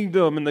eternal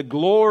kingdom and the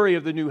glory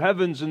of the new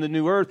heavens and the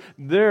new earth,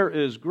 there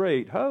is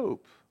great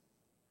hope.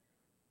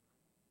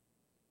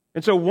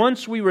 And so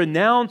once we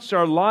renounce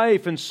our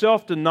life and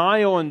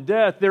self-denial and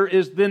death, there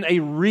is then a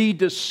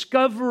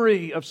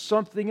rediscovery of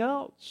something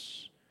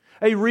else.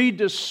 A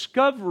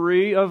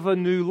rediscovery of a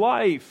new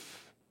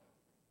life.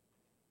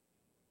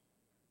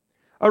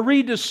 A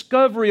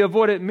rediscovery of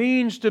what it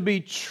means to be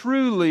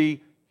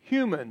truly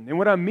human. And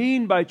what I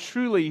mean by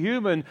truly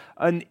human,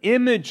 an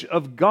image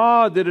of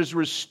God that is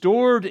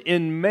restored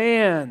in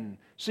man.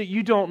 See,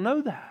 you don't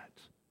know that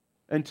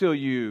until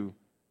you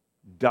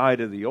die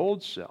to the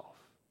old self.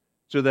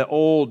 So that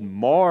old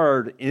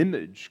marred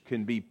image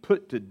can be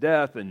put to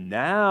death and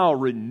now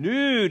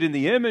renewed in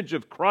the image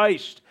of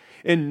Christ,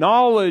 in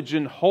knowledge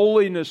and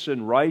holiness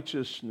and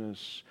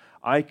righteousness.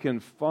 I can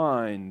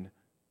find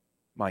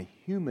my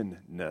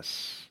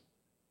humanness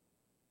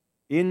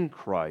in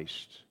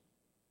Christ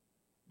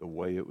the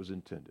way it was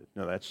intended.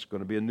 Now that's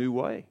going to be a new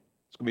way.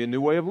 It's going to be a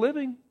new way of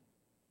living.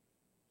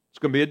 It's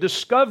going to be a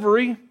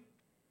discovery.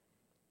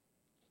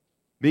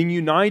 Being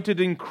united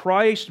in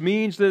Christ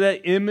means that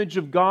that image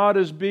of God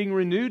is being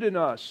renewed in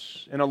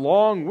us. And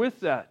along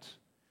with that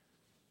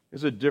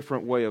is a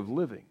different way of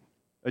living,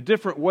 a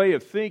different way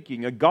of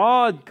thinking, a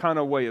God kind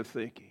of way of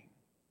thinking,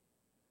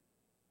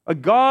 a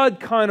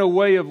God kind of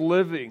way of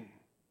living.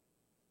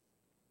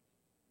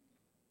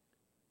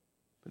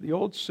 But the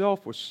old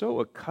self was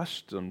so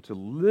accustomed to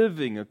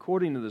living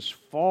according to this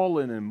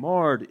fallen and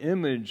marred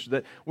image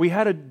that we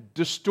had a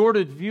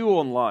distorted view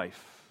on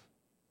life.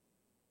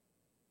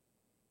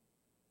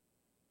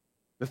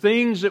 The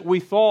things that we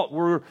thought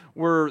were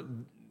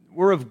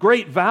of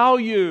great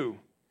value,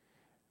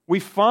 we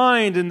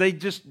find and they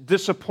just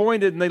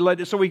disappointed and they let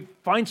it. So we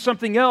find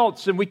something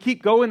else and we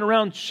keep going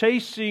around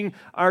chasing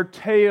our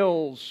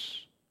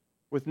tails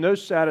with no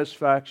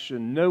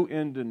satisfaction, no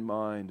end in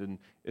mind. And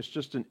it's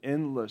just an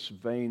endless,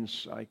 vain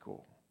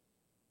cycle.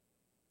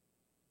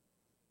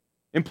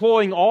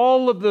 Employing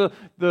all of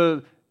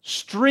the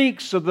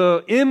strengths of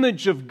the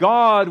image of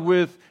God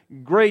with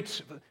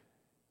great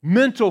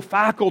mental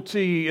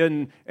faculty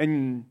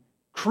and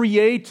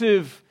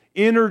creative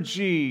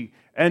energy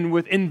and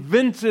with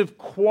inventive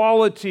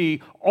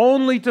quality,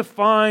 only to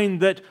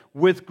find that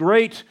with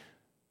great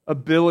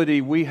ability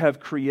we have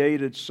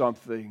created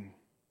something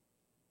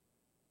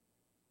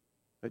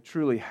that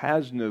truly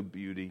has no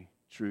beauty,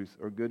 truth,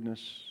 or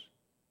goodness,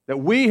 that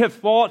we have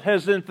thought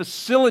has then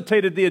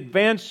facilitated the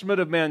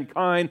advancement of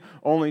mankind,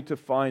 only to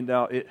find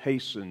out it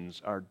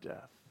hastens our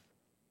death.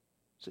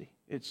 See,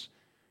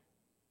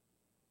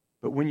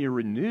 but when you're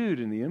renewed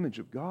in the image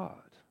of God,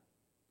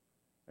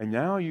 and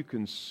now you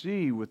can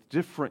see with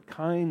different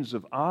kinds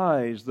of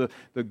eyes the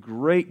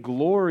great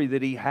glory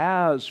that He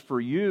has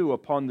for you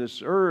upon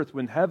this earth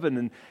when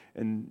heaven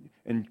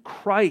and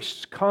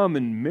Christ come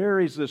and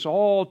marries this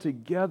all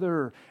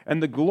together,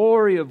 and the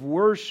glory of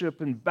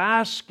worship and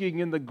basking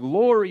in the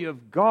glory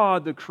of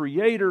God, the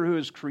Creator who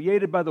is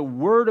created by the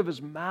word of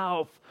His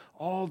mouth,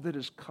 all that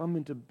has come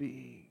into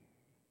being.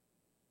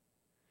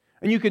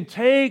 And you can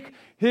take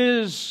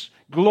His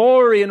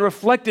glory and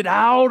reflect it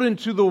out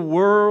into the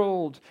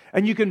world.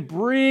 And you can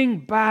bring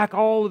back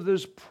all of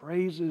those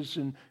praises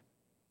and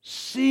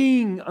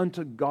sing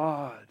unto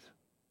God.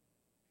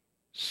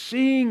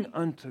 Sing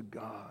unto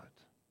God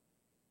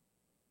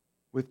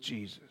with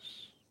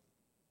Jesus.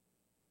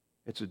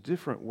 It's a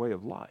different way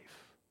of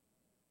life.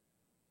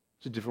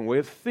 It's a different way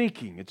of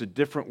thinking. It's a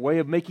different way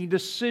of making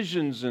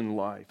decisions in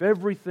life.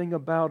 Everything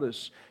about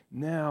us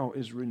now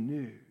is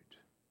renewed.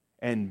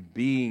 And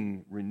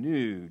being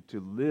renewed to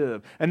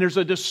live. And there's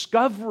a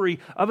discovery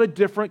of a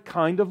different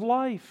kind of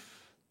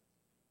life.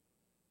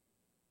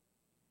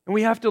 And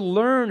we have to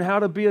learn how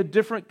to be a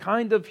different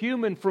kind of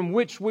human from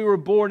which we were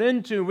born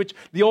into, which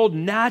the old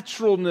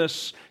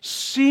naturalness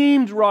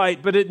seemed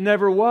right, but it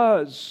never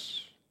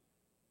was.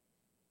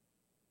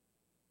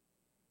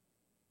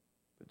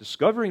 But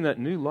discovering that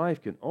new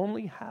life can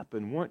only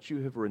happen once you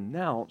have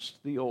renounced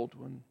the old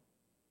one.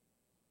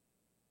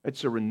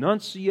 It's a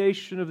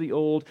renunciation of the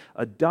old,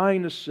 a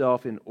dying to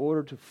self in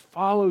order to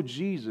follow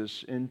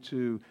Jesus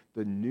into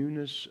the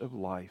newness of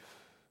life,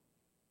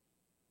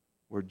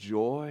 where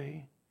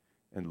joy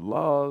and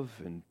love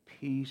and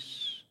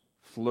peace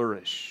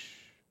flourish.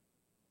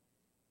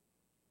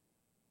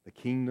 The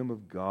kingdom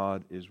of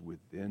God is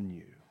within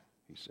you,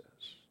 he says.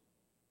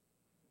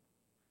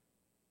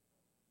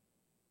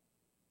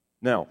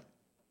 Now,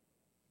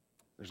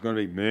 there's going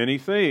to be many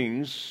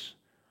things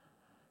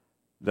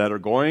that are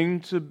going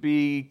to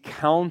be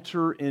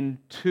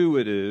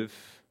counterintuitive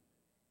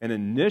and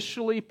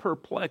initially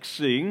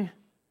perplexing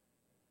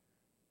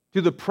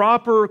to the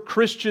proper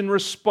Christian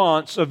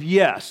response of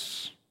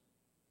yes.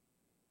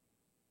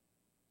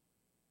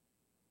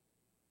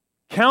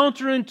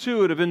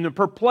 Counterintuitive and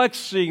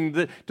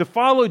perplexing to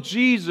follow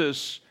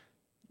Jesus,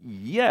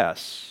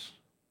 yes.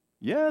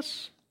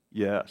 Yes,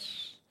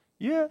 yes.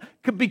 Yeah,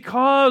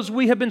 because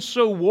we have been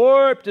so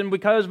warped and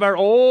because of our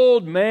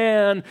old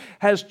man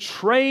has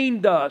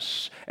trained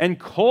us and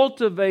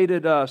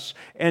cultivated us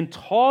and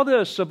taught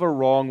us of a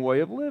wrong way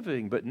of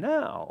living. But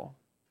now,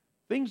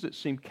 things that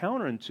seem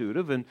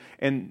counterintuitive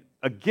and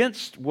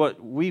against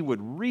what we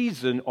would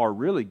reason are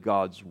really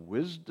God's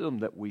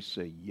wisdom that we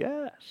say,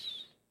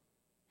 yes,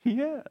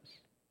 yes.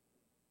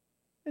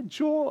 And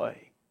joy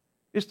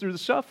is through the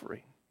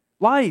suffering.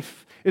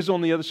 Life is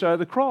on the other side of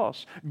the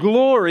cross.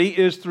 Glory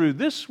is through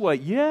this way.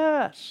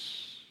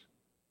 Yes.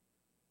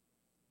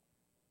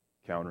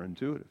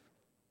 Counterintuitive.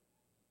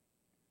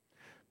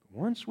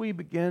 Once we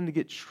begin to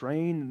get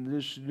trained in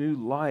this new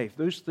life,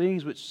 those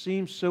things which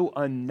seem so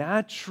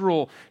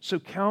unnatural, so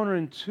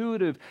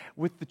counterintuitive,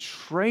 with the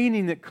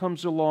training that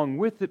comes along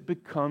with it,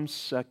 becomes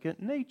second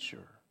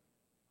nature.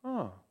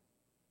 Oh,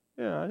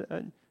 yeah,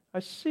 I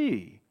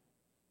see.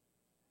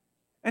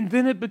 And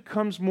then it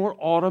becomes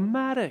more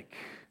automatic.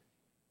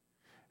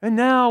 And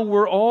now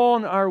we're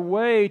on our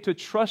way to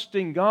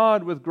trusting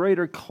God with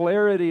greater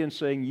clarity and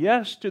saying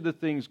yes to the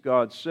things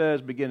God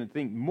says, begin to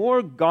think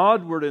more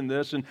Godward in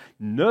this and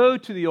no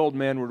to the old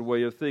manward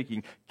way of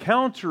thinking.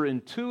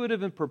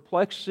 Counterintuitive and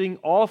perplexing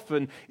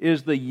often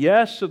is the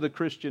yes of the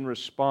Christian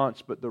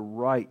response, but the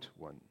right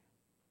one.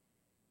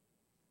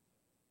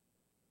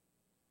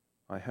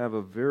 I have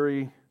a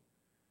very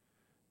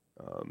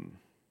a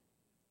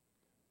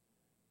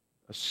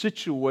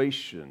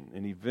situation,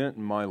 an event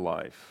in my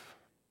life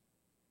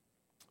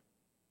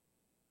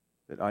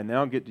that I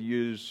now get to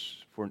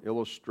use for an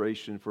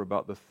illustration for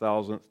about the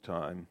 1,000th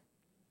time.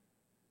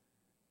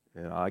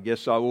 And I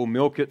guess I will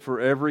milk it for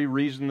every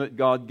reason that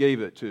God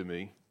gave it to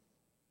me.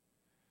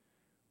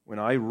 When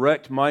I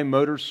wrecked my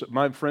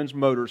friend's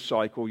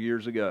motorcycle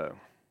years ago,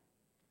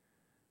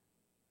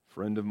 a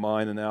friend of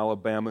mine in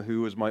Alabama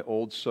who was my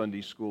old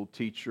Sunday school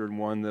teacher and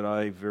one that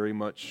I very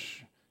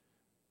much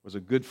was a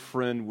good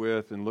friend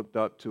with and looked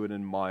up to and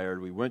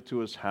admired. We went to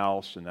his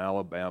house in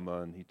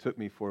Alabama and he took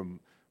me for a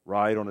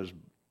ride on his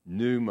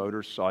new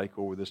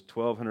motorcycle with this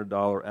 $1,200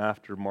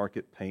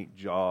 aftermarket paint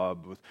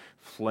job with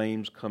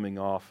flames coming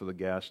off of the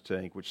gas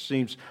tank, which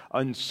seems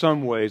in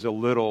some ways a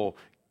little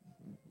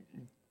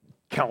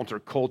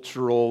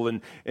countercultural.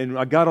 And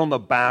I got on the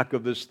back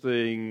of this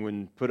thing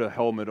and put a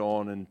helmet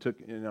on and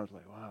I was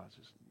like, wow, it's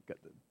just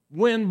got the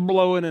wind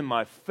blowing in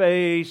my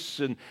face.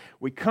 And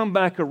we come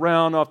back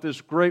around off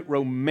this great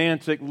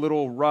romantic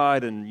little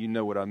ride, and you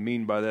know what I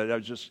mean by that.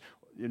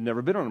 I'd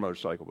never been on a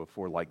motorcycle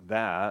before like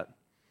that.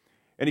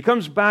 And he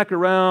comes back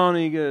around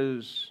and he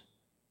goes,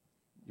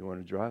 "You want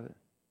to drive it?"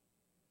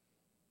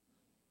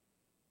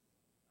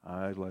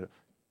 I was like,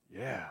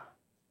 "Yeah."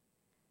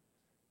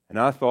 And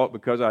I thought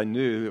because I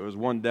knew it was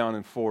 1 down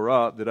and 4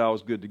 up that I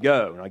was good to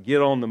go. And I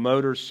get on the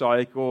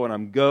motorcycle and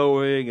I'm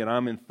going and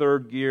I'm in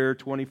third gear,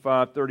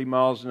 25, 30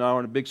 miles an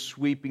hour, and a big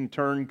sweeping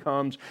turn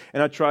comes.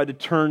 And I tried to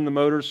turn the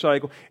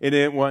motorcycle and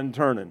it wasn't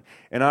turning.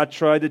 And I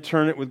tried to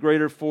turn it with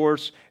greater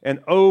force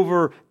and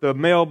over the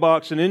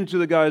mailbox and into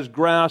the guy's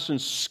grass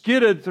and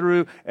skidded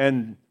through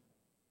and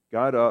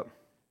got up.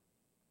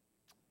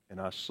 And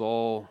I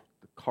saw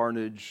the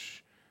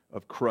carnage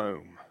of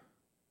chrome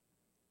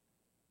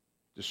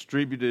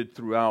distributed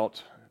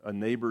throughout a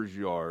neighbor's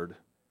yard.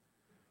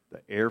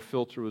 The air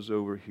filter was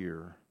over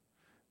here.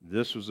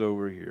 This was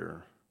over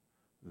here.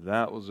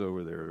 That was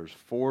over there. There's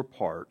 4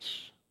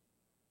 parts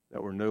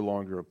that were no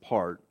longer a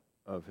part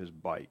of his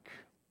bike.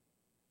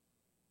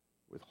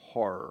 With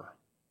horror,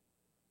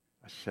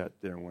 I sat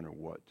there and wondered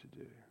what to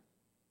do.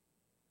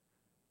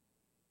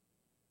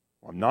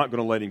 Well, I'm not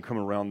going to let him come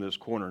around this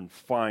corner and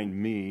find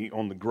me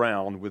on the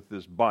ground with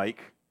this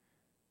bike.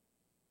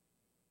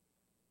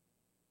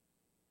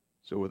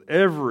 So with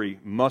every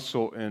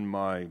muscle in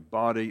my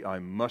body, I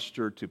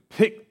mustered to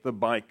pick the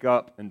bike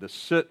up and to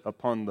sit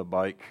upon the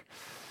bike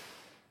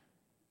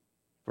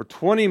for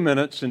 20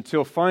 minutes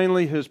until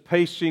finally his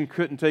pacing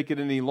couldn't take it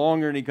any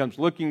longer and he comes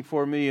looking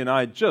for me, and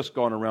I had just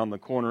gone around the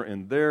corner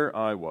and there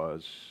I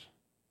was.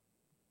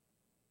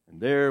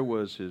 And there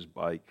was his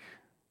bike.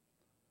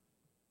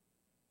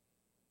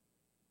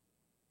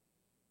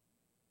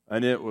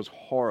 And it was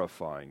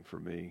horrifying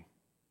for me.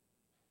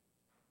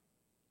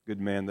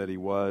 Good man that he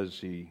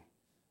was,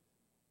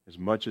 as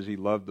much as he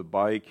loved the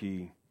bike,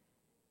 he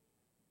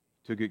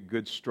took it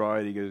good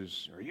stride. He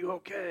goes, "Are you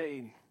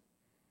okay?"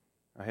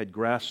 I had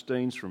grass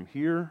stains from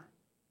here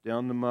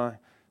down to my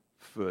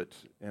foot,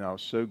 and I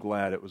was so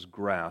glad it was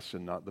grass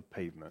and not the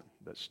pavement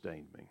that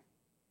stained me.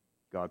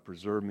 God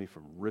preserved me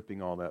from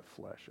ripping all that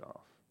flesh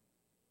off.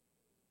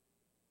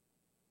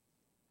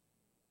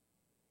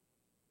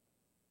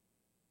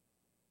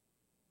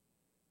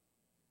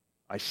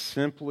 I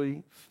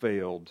simply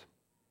failed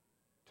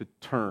to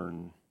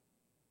turn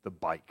the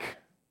bike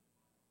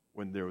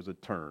when there was a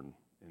turn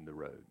in the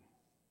road.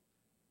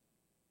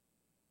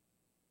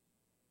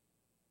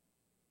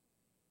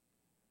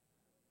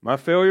 My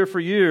failure for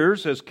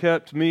years has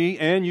kept me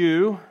and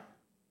you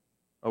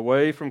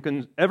away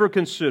from ever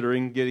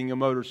considering getting a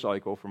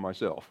motorcycle for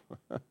myself.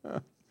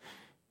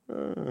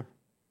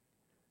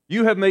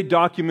 You have made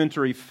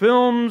documentary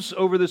films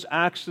over this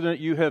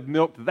accident. You have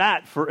milked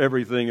that for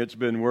everything it's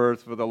been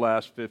worth for the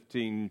last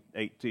 15,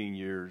 18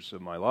 years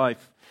of my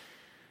life.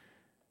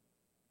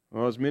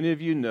 Well, as many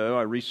of you know,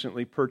 I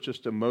recently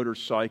purchased a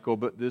motorcycle,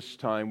 but this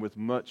time with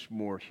much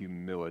more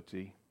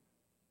humility.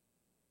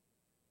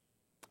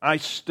 I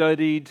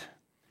studied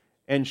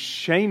and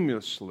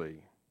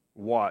shamelessly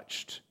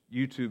watched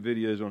YouTube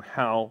videos on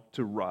how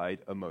to ride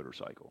a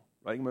motorcycle.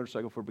 Riding a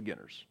motorcycle for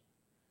beginners.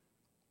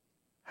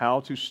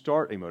 How to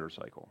start a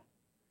motorcycle.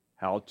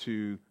 How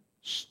to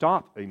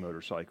stop a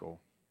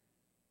motorcycle.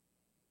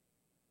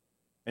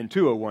 And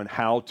 201,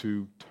 how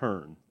to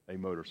turn a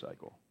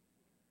motorcycle.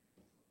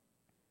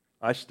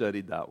 I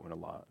studied that one a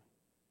lot.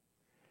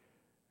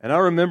 And I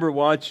remember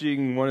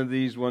watching one of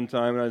these one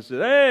time, and I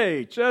said,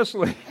 "Hey,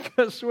 Chesley,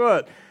 guess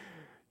what?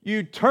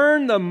 You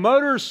turn the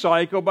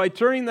motorcycle by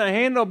turning the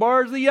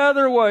handlebars the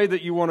other way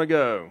that you want to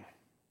go."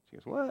 She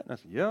goes, "What?" And I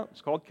said, "Yeah,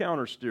 it's called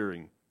counter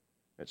steering.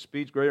 At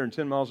speeds greater than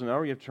 10 miles an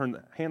hour, you have to turn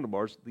the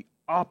handlebars the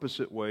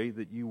opposite way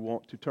that you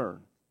want to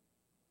turn.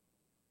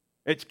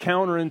 It's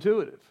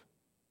counterintuitive."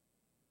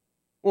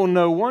 Well,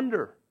 no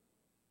wonder.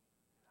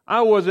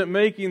 I wasn't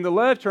making the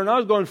left turn. I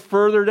was going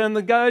further than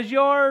the guy's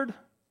yard.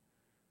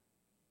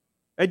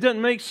 It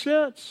doesn't make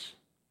sense.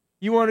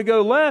 You want to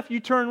go left, you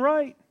turn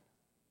right.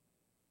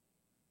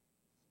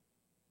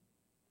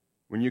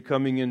 When you're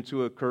coming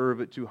into a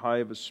curve at too high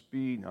of a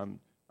speed,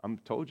 I'm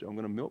told you, I'm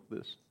going to milk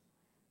this.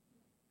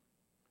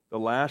 The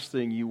last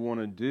thing you want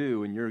to do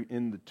when you're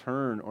in the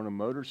turn on a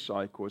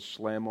motorcycle is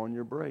slam on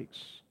your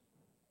brakes.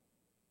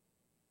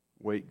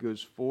 Weight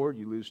goes forward,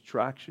 you lose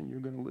traction,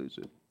 you're going to lose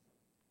it.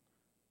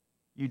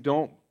 You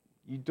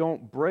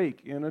don't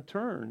brake in a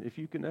turn if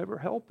you can ever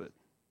help it.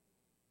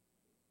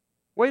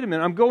 Wait a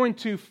minute, I'm going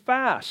too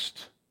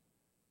fast.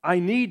 I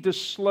need to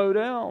slow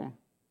down.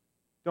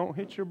 Don't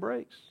hit your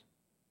brakes.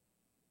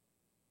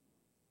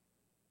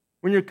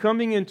 When you're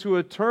coming into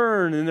a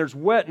turn and there's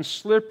wet and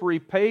slippery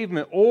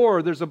pavement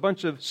or there's a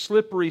bunch of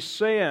slippery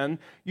sand,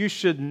 you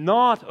should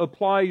not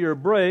apply your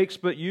brakes,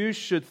 but you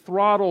should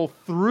throttle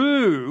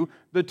through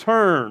the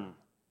turn.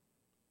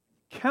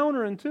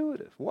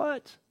 Counterintuitive.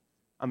 What?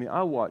 I mean,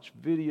 I watch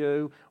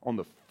video on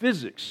the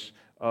physics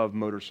of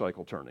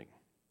motorcycle turning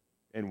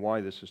and why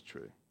this is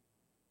true.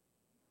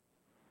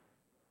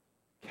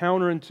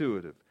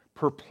 Counterintuitive,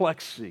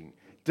 perplexing,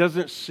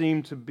 doesn't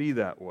seem to be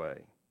that way.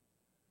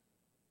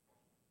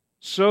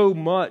 So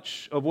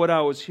much of what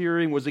I was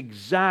hearing was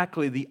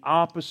exactly the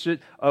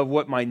opposite of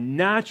what my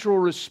natural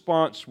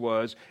response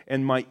was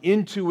and my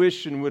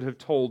intuition would have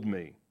told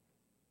me.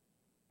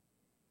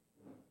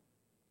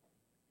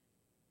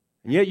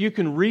 And yet you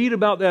can read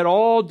about that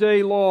all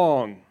day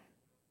long.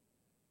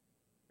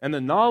 And the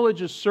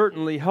knowledge is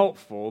certainly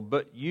helpful,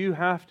 but you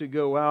have to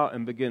go out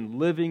and begin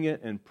living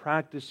it and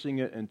practicing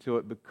it until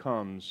it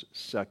becomes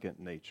second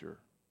nature.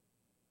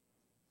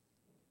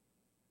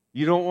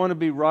 You don't want to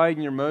be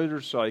riding your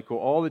motorcycle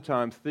all the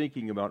time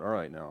thinking about, all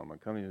right, now am I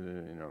coming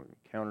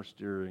to, counter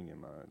steering?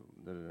 Am I?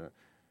 There's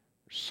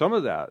some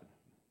of that.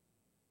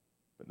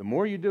 But the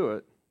more you do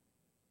it,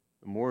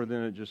 the more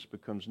then it just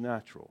becomes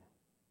natural.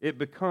 It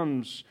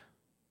becomes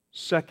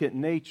second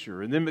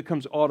nature, and then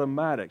becomes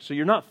automatic. So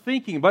you're not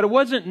thinking, but it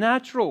wasn't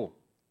natural.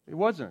 It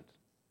wasn't.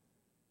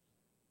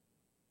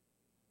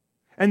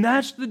 And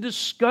that's the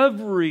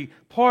discovery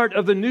part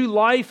of the new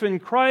life in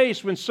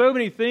Christ when so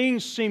many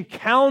things seem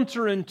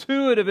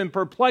counterintuitive and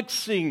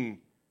perplexing.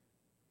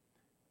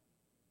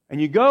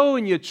 And you go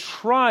and you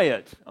try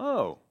it.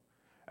 Oh.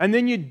 And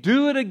then you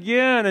do it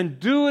again and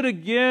do it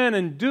again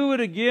and do it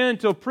again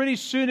until pretty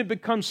soon it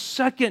becomes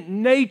second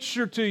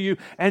nature to you.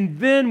 And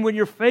then when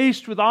you're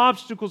faced with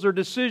obstacles or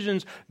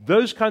decisions,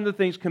 those kinds of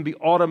things can be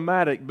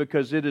automatic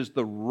because it is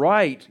the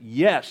right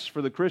yes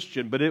for the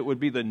Christian, but it would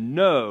be the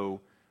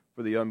no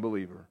for the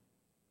unbeliever.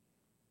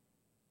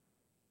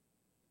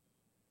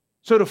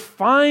 So to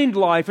find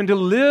life and to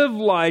live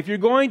life, you're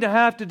going to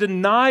have to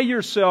deny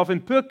yourself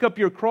and pick up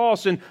your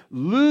cross. And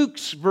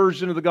Luke's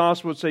version of the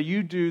gospel would say,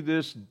 you do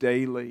this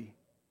daily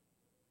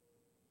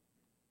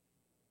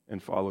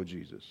and follow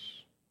Jesus.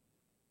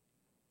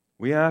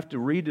 We have to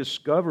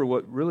rediscover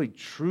what really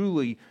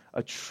truly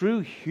a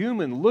true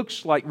human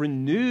looks like,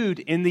 renewed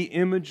in the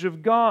image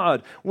of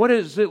God. What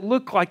does it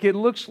look like? It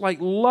looks like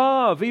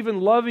love,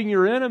 even loving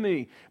your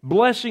enemy,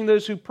 blessing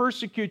those who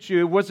persecute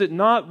you. Was it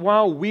not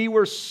while we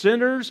were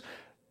sinners,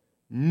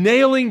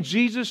 nailing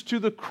Jesus to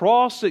the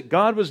cross, that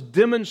God was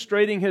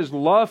demonstrating His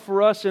love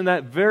for us in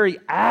that very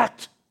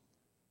act?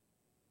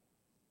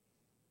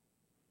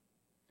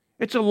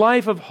 It's a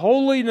life of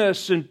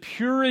holiness and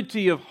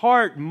purity of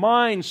heart,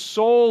 mind,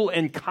 soul,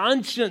 and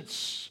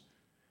conscience,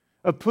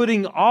 of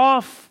putting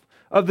off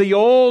of the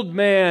old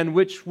man,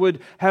 which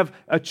would have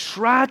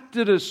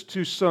attracted us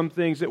to some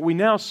things that we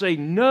now say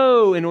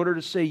no in order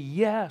to say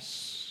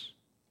yes.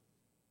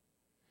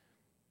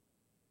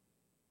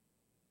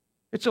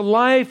 It's a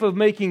life of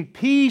making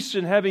peace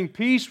and having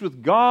peace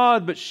with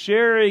God, but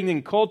sharing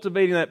and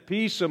cultivating that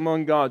peace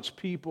among God's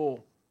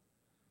people.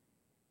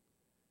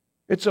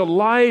 It's a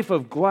life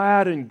of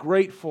glad and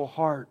grateful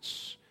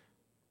hearts.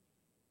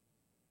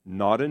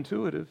 Not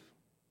intuitive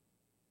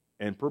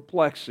and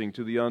perplexing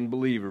to the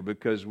unbeliever,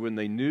 because when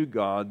they knew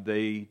God,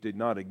 they did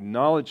not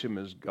acknowledge Him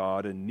as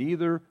God, and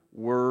neither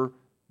were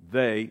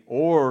they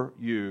or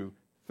you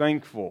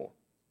thankful.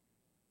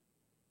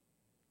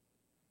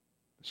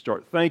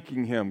 Start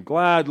thanking Him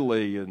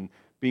gladly and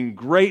being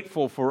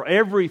grateful for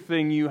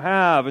everything you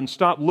have, and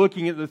stop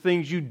looking at the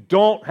things you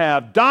don't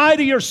have. Die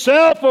to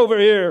yourself over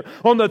here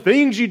on the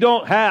things you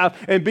don't have,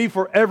 and be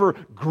forever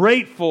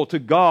grateful to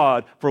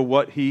God for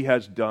what He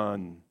has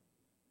done.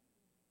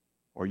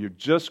 Or you're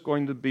just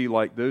going to be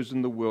like those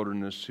in the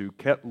wilderness who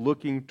kept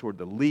looking toward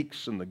the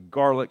leeks and the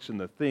garlics and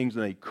the things,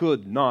 and they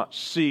could not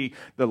see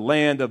the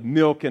land of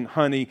milk and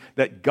honey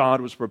that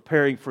God was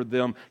preparing for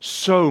them,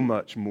 so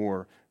much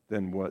more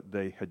than what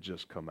they had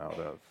just come out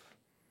of.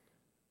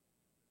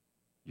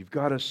 You've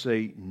got to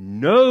say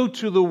no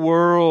to the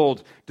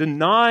world,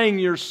 denying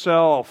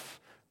yourself,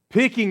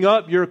 picking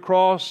up your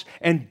cross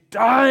and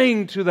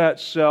dying to that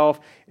self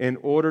in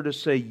order to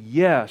say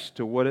yes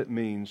to what it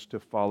means to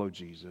follow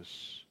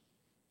Jesus.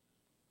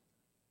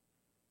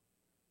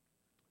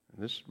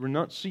 This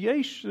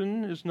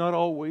renunciation is not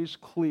always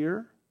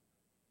clear.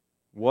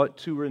 What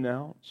to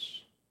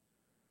renounce,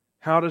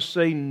 how to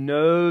say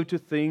no to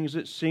things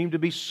that seem to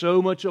be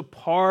so much a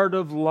part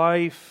of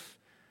life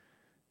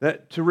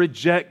that to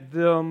reject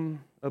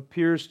them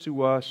appears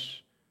to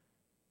us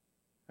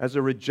as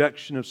a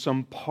rejection of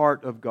some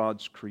part of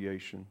God's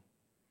creation.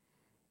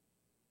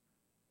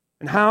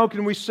 And how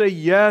can we say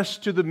yes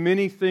to the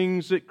many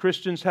things that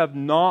Christians have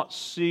not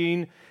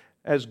seen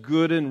as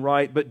good and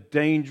right, but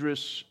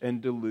dangerous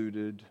and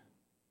deluded?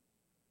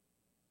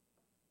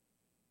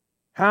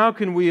 How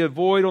can we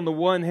avoid, on the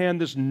one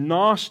hand, this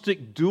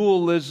Gnostic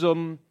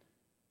dualism,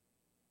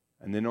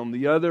 and then on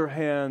the other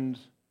hand,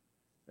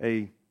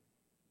 a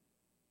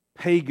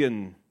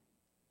pagan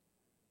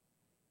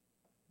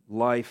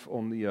life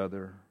on the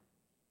other?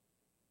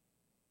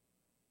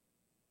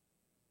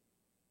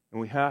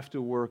 And we have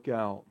to work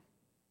out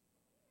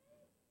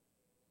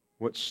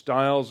what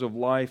styles of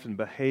life and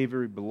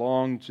behavior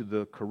belong to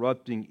the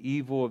corrupting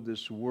evil of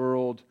this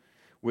world,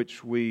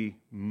 which we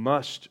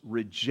must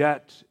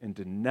reject and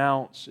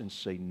denounce and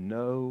say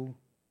no.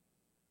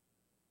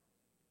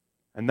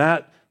 And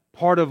that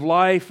part of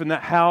life and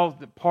that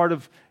part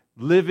of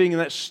living and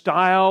that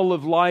style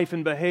of life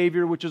and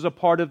behavior, which is a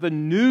part of the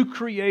new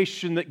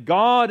creation that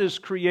God is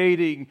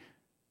creating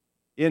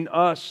in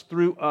us,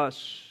 through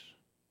us,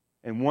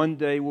 and one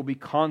day will be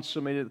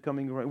consummated at the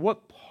coming around.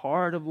 What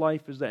part of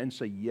life is that? And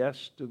say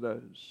yes to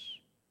those.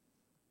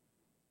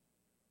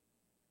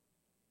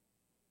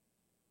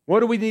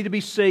 What do we need to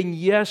be saying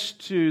yes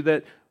to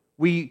that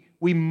we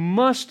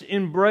must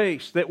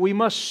embrace, that we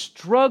must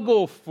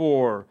struggle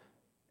for,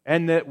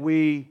 and that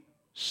we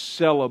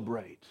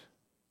celebrate?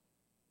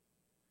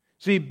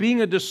 See,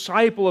 being a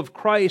disciple of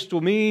Christ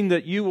will mean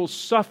that you will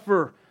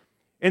suffer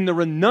in the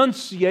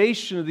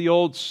renunciation of the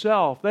old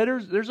self.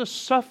 There's a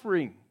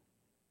suffering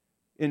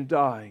in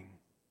dying.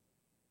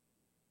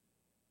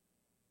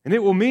 And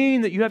it will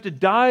mean that you have to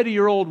die to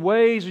your old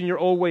ways and your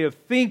old way of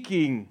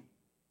thinking,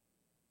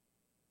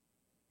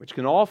 which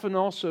can often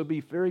also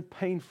be very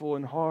painful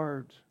and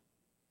hard.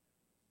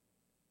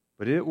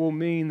 But it will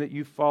mean that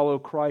you follow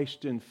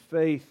Christ in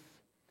faith,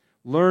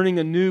 learning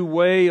a new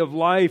way of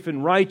life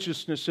and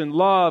righteousness and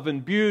love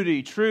and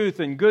beauty, truth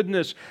and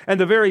goodness. And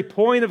the very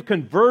point of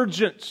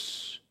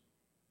convergence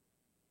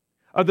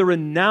of the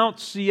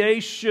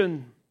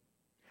renunciation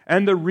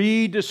and the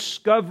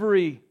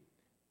rediscovery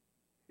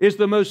is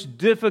the most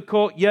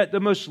difficult yet the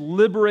most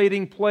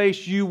liberating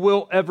place you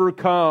will ever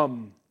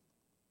come.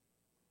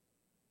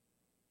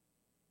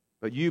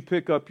 But you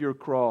pick up your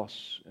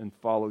cross and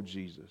follow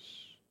Jesus.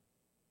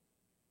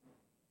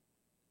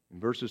 In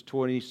verses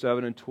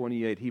 27 and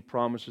 28, He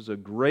promises a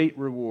great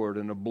reward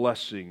and a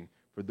blessing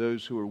for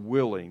those who are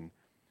willing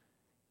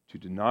to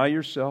deny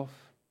yourself,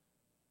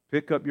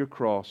 pick up your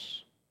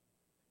cross,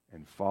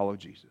 and follow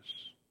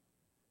Jesus.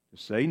 To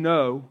say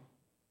no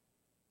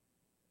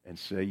and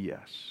say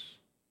yes.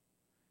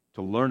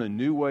 To learn a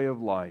new way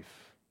of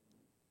life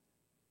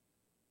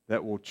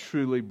that will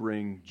truly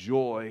bring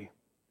joy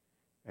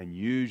and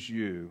use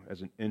you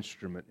as an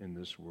instrument in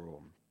this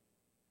world.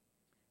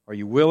 Are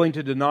you willing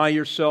to deny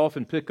yourself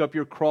and pick up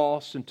your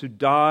cross and to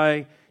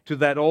die to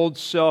that old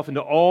self and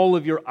to all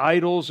of your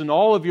idols and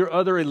all of your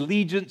other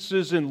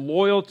allegiances and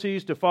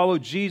loyalties to follow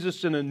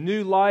Jesus in a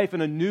new life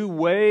and a new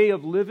way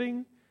of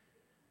living?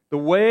 The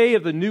way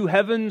of the new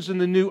heavens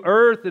and the new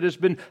earth that has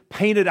been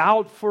painted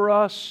out for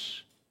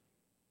us?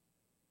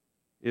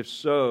 If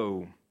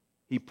so,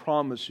 He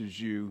promises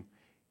you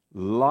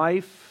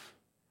life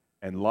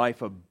and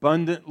life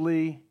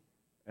abundantly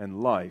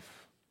and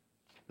life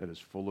that is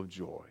full of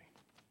joy.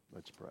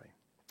 Let's pray.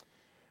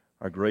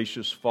 Our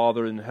gracious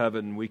Father in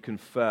heaven, we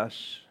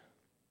confess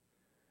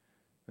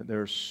that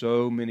there are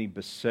so many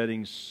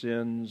besetting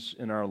sins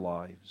in our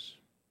lives,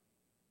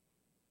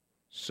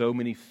 so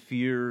many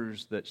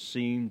fears that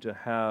seem to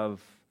have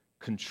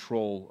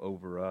control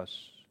over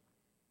us,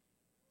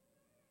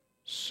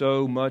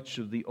 so much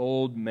of the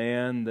old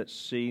man that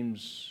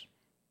seems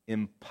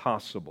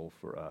impossible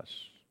for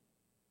us,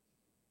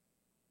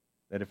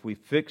 that if we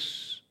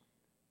fix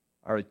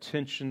our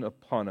attention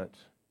upon it,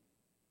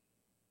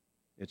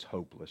 it's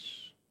hopeless.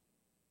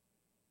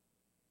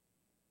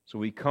 So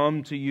we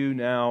come to you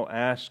now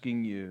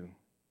asking you,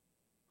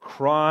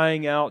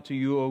 crying out to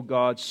you, O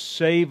God,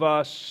 save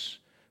us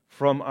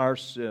from our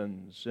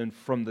sins and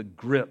from the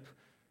grip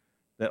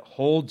that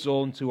holds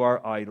on to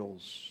our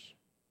idols,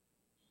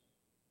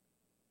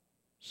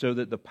 so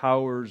that the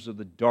powers of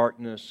the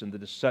darkness and the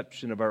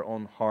deception of our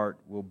own heart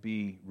will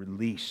be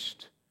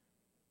released,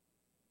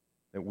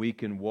 that we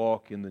can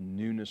walk in the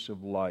newness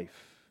of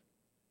life,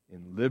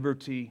 in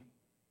liberty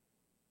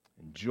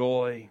and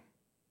joy,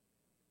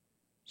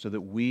 so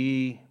that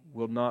we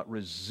will not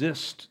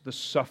resist the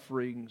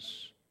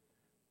sufferings,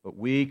 but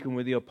we can,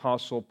 with the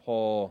Apostle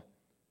Paul,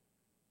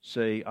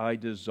 say, I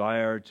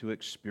desire to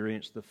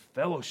experience the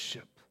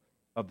fellowship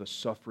of the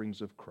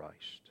sufferings of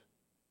Christ,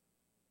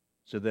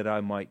 so that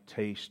I might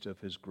taste of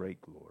His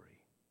great glory.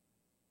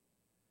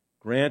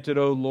 Grant it,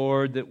 O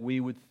Lord, that we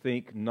would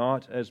think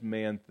not as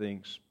man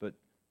thinks, but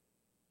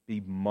be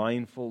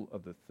mindful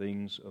of the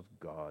things of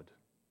God.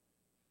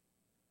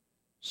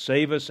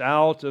 Save us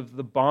out of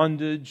the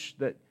bondage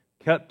that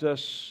kept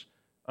us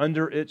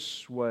under its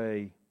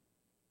sway,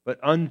 but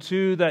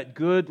unto that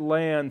good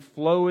land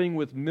flowing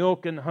with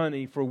milk and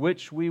honey, for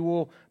which we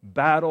will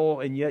battle,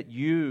 and yet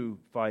you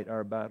fight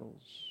our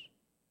battles.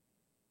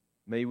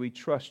 May we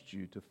trust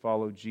you to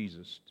follow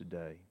Jesus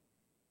today.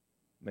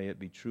 May it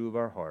be true of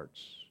our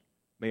hearts.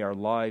 May our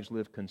lives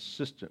live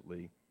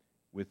consistently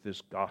with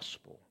this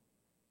gospel.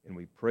 And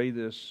we pray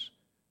this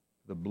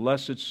for the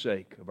blessed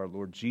sake of our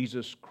Lord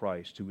Jesus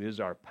Christ, who is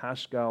our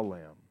Paschal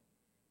Lamb,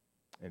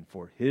 and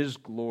for His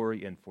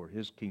glory and for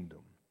His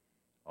kingdom.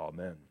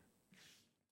 Amen.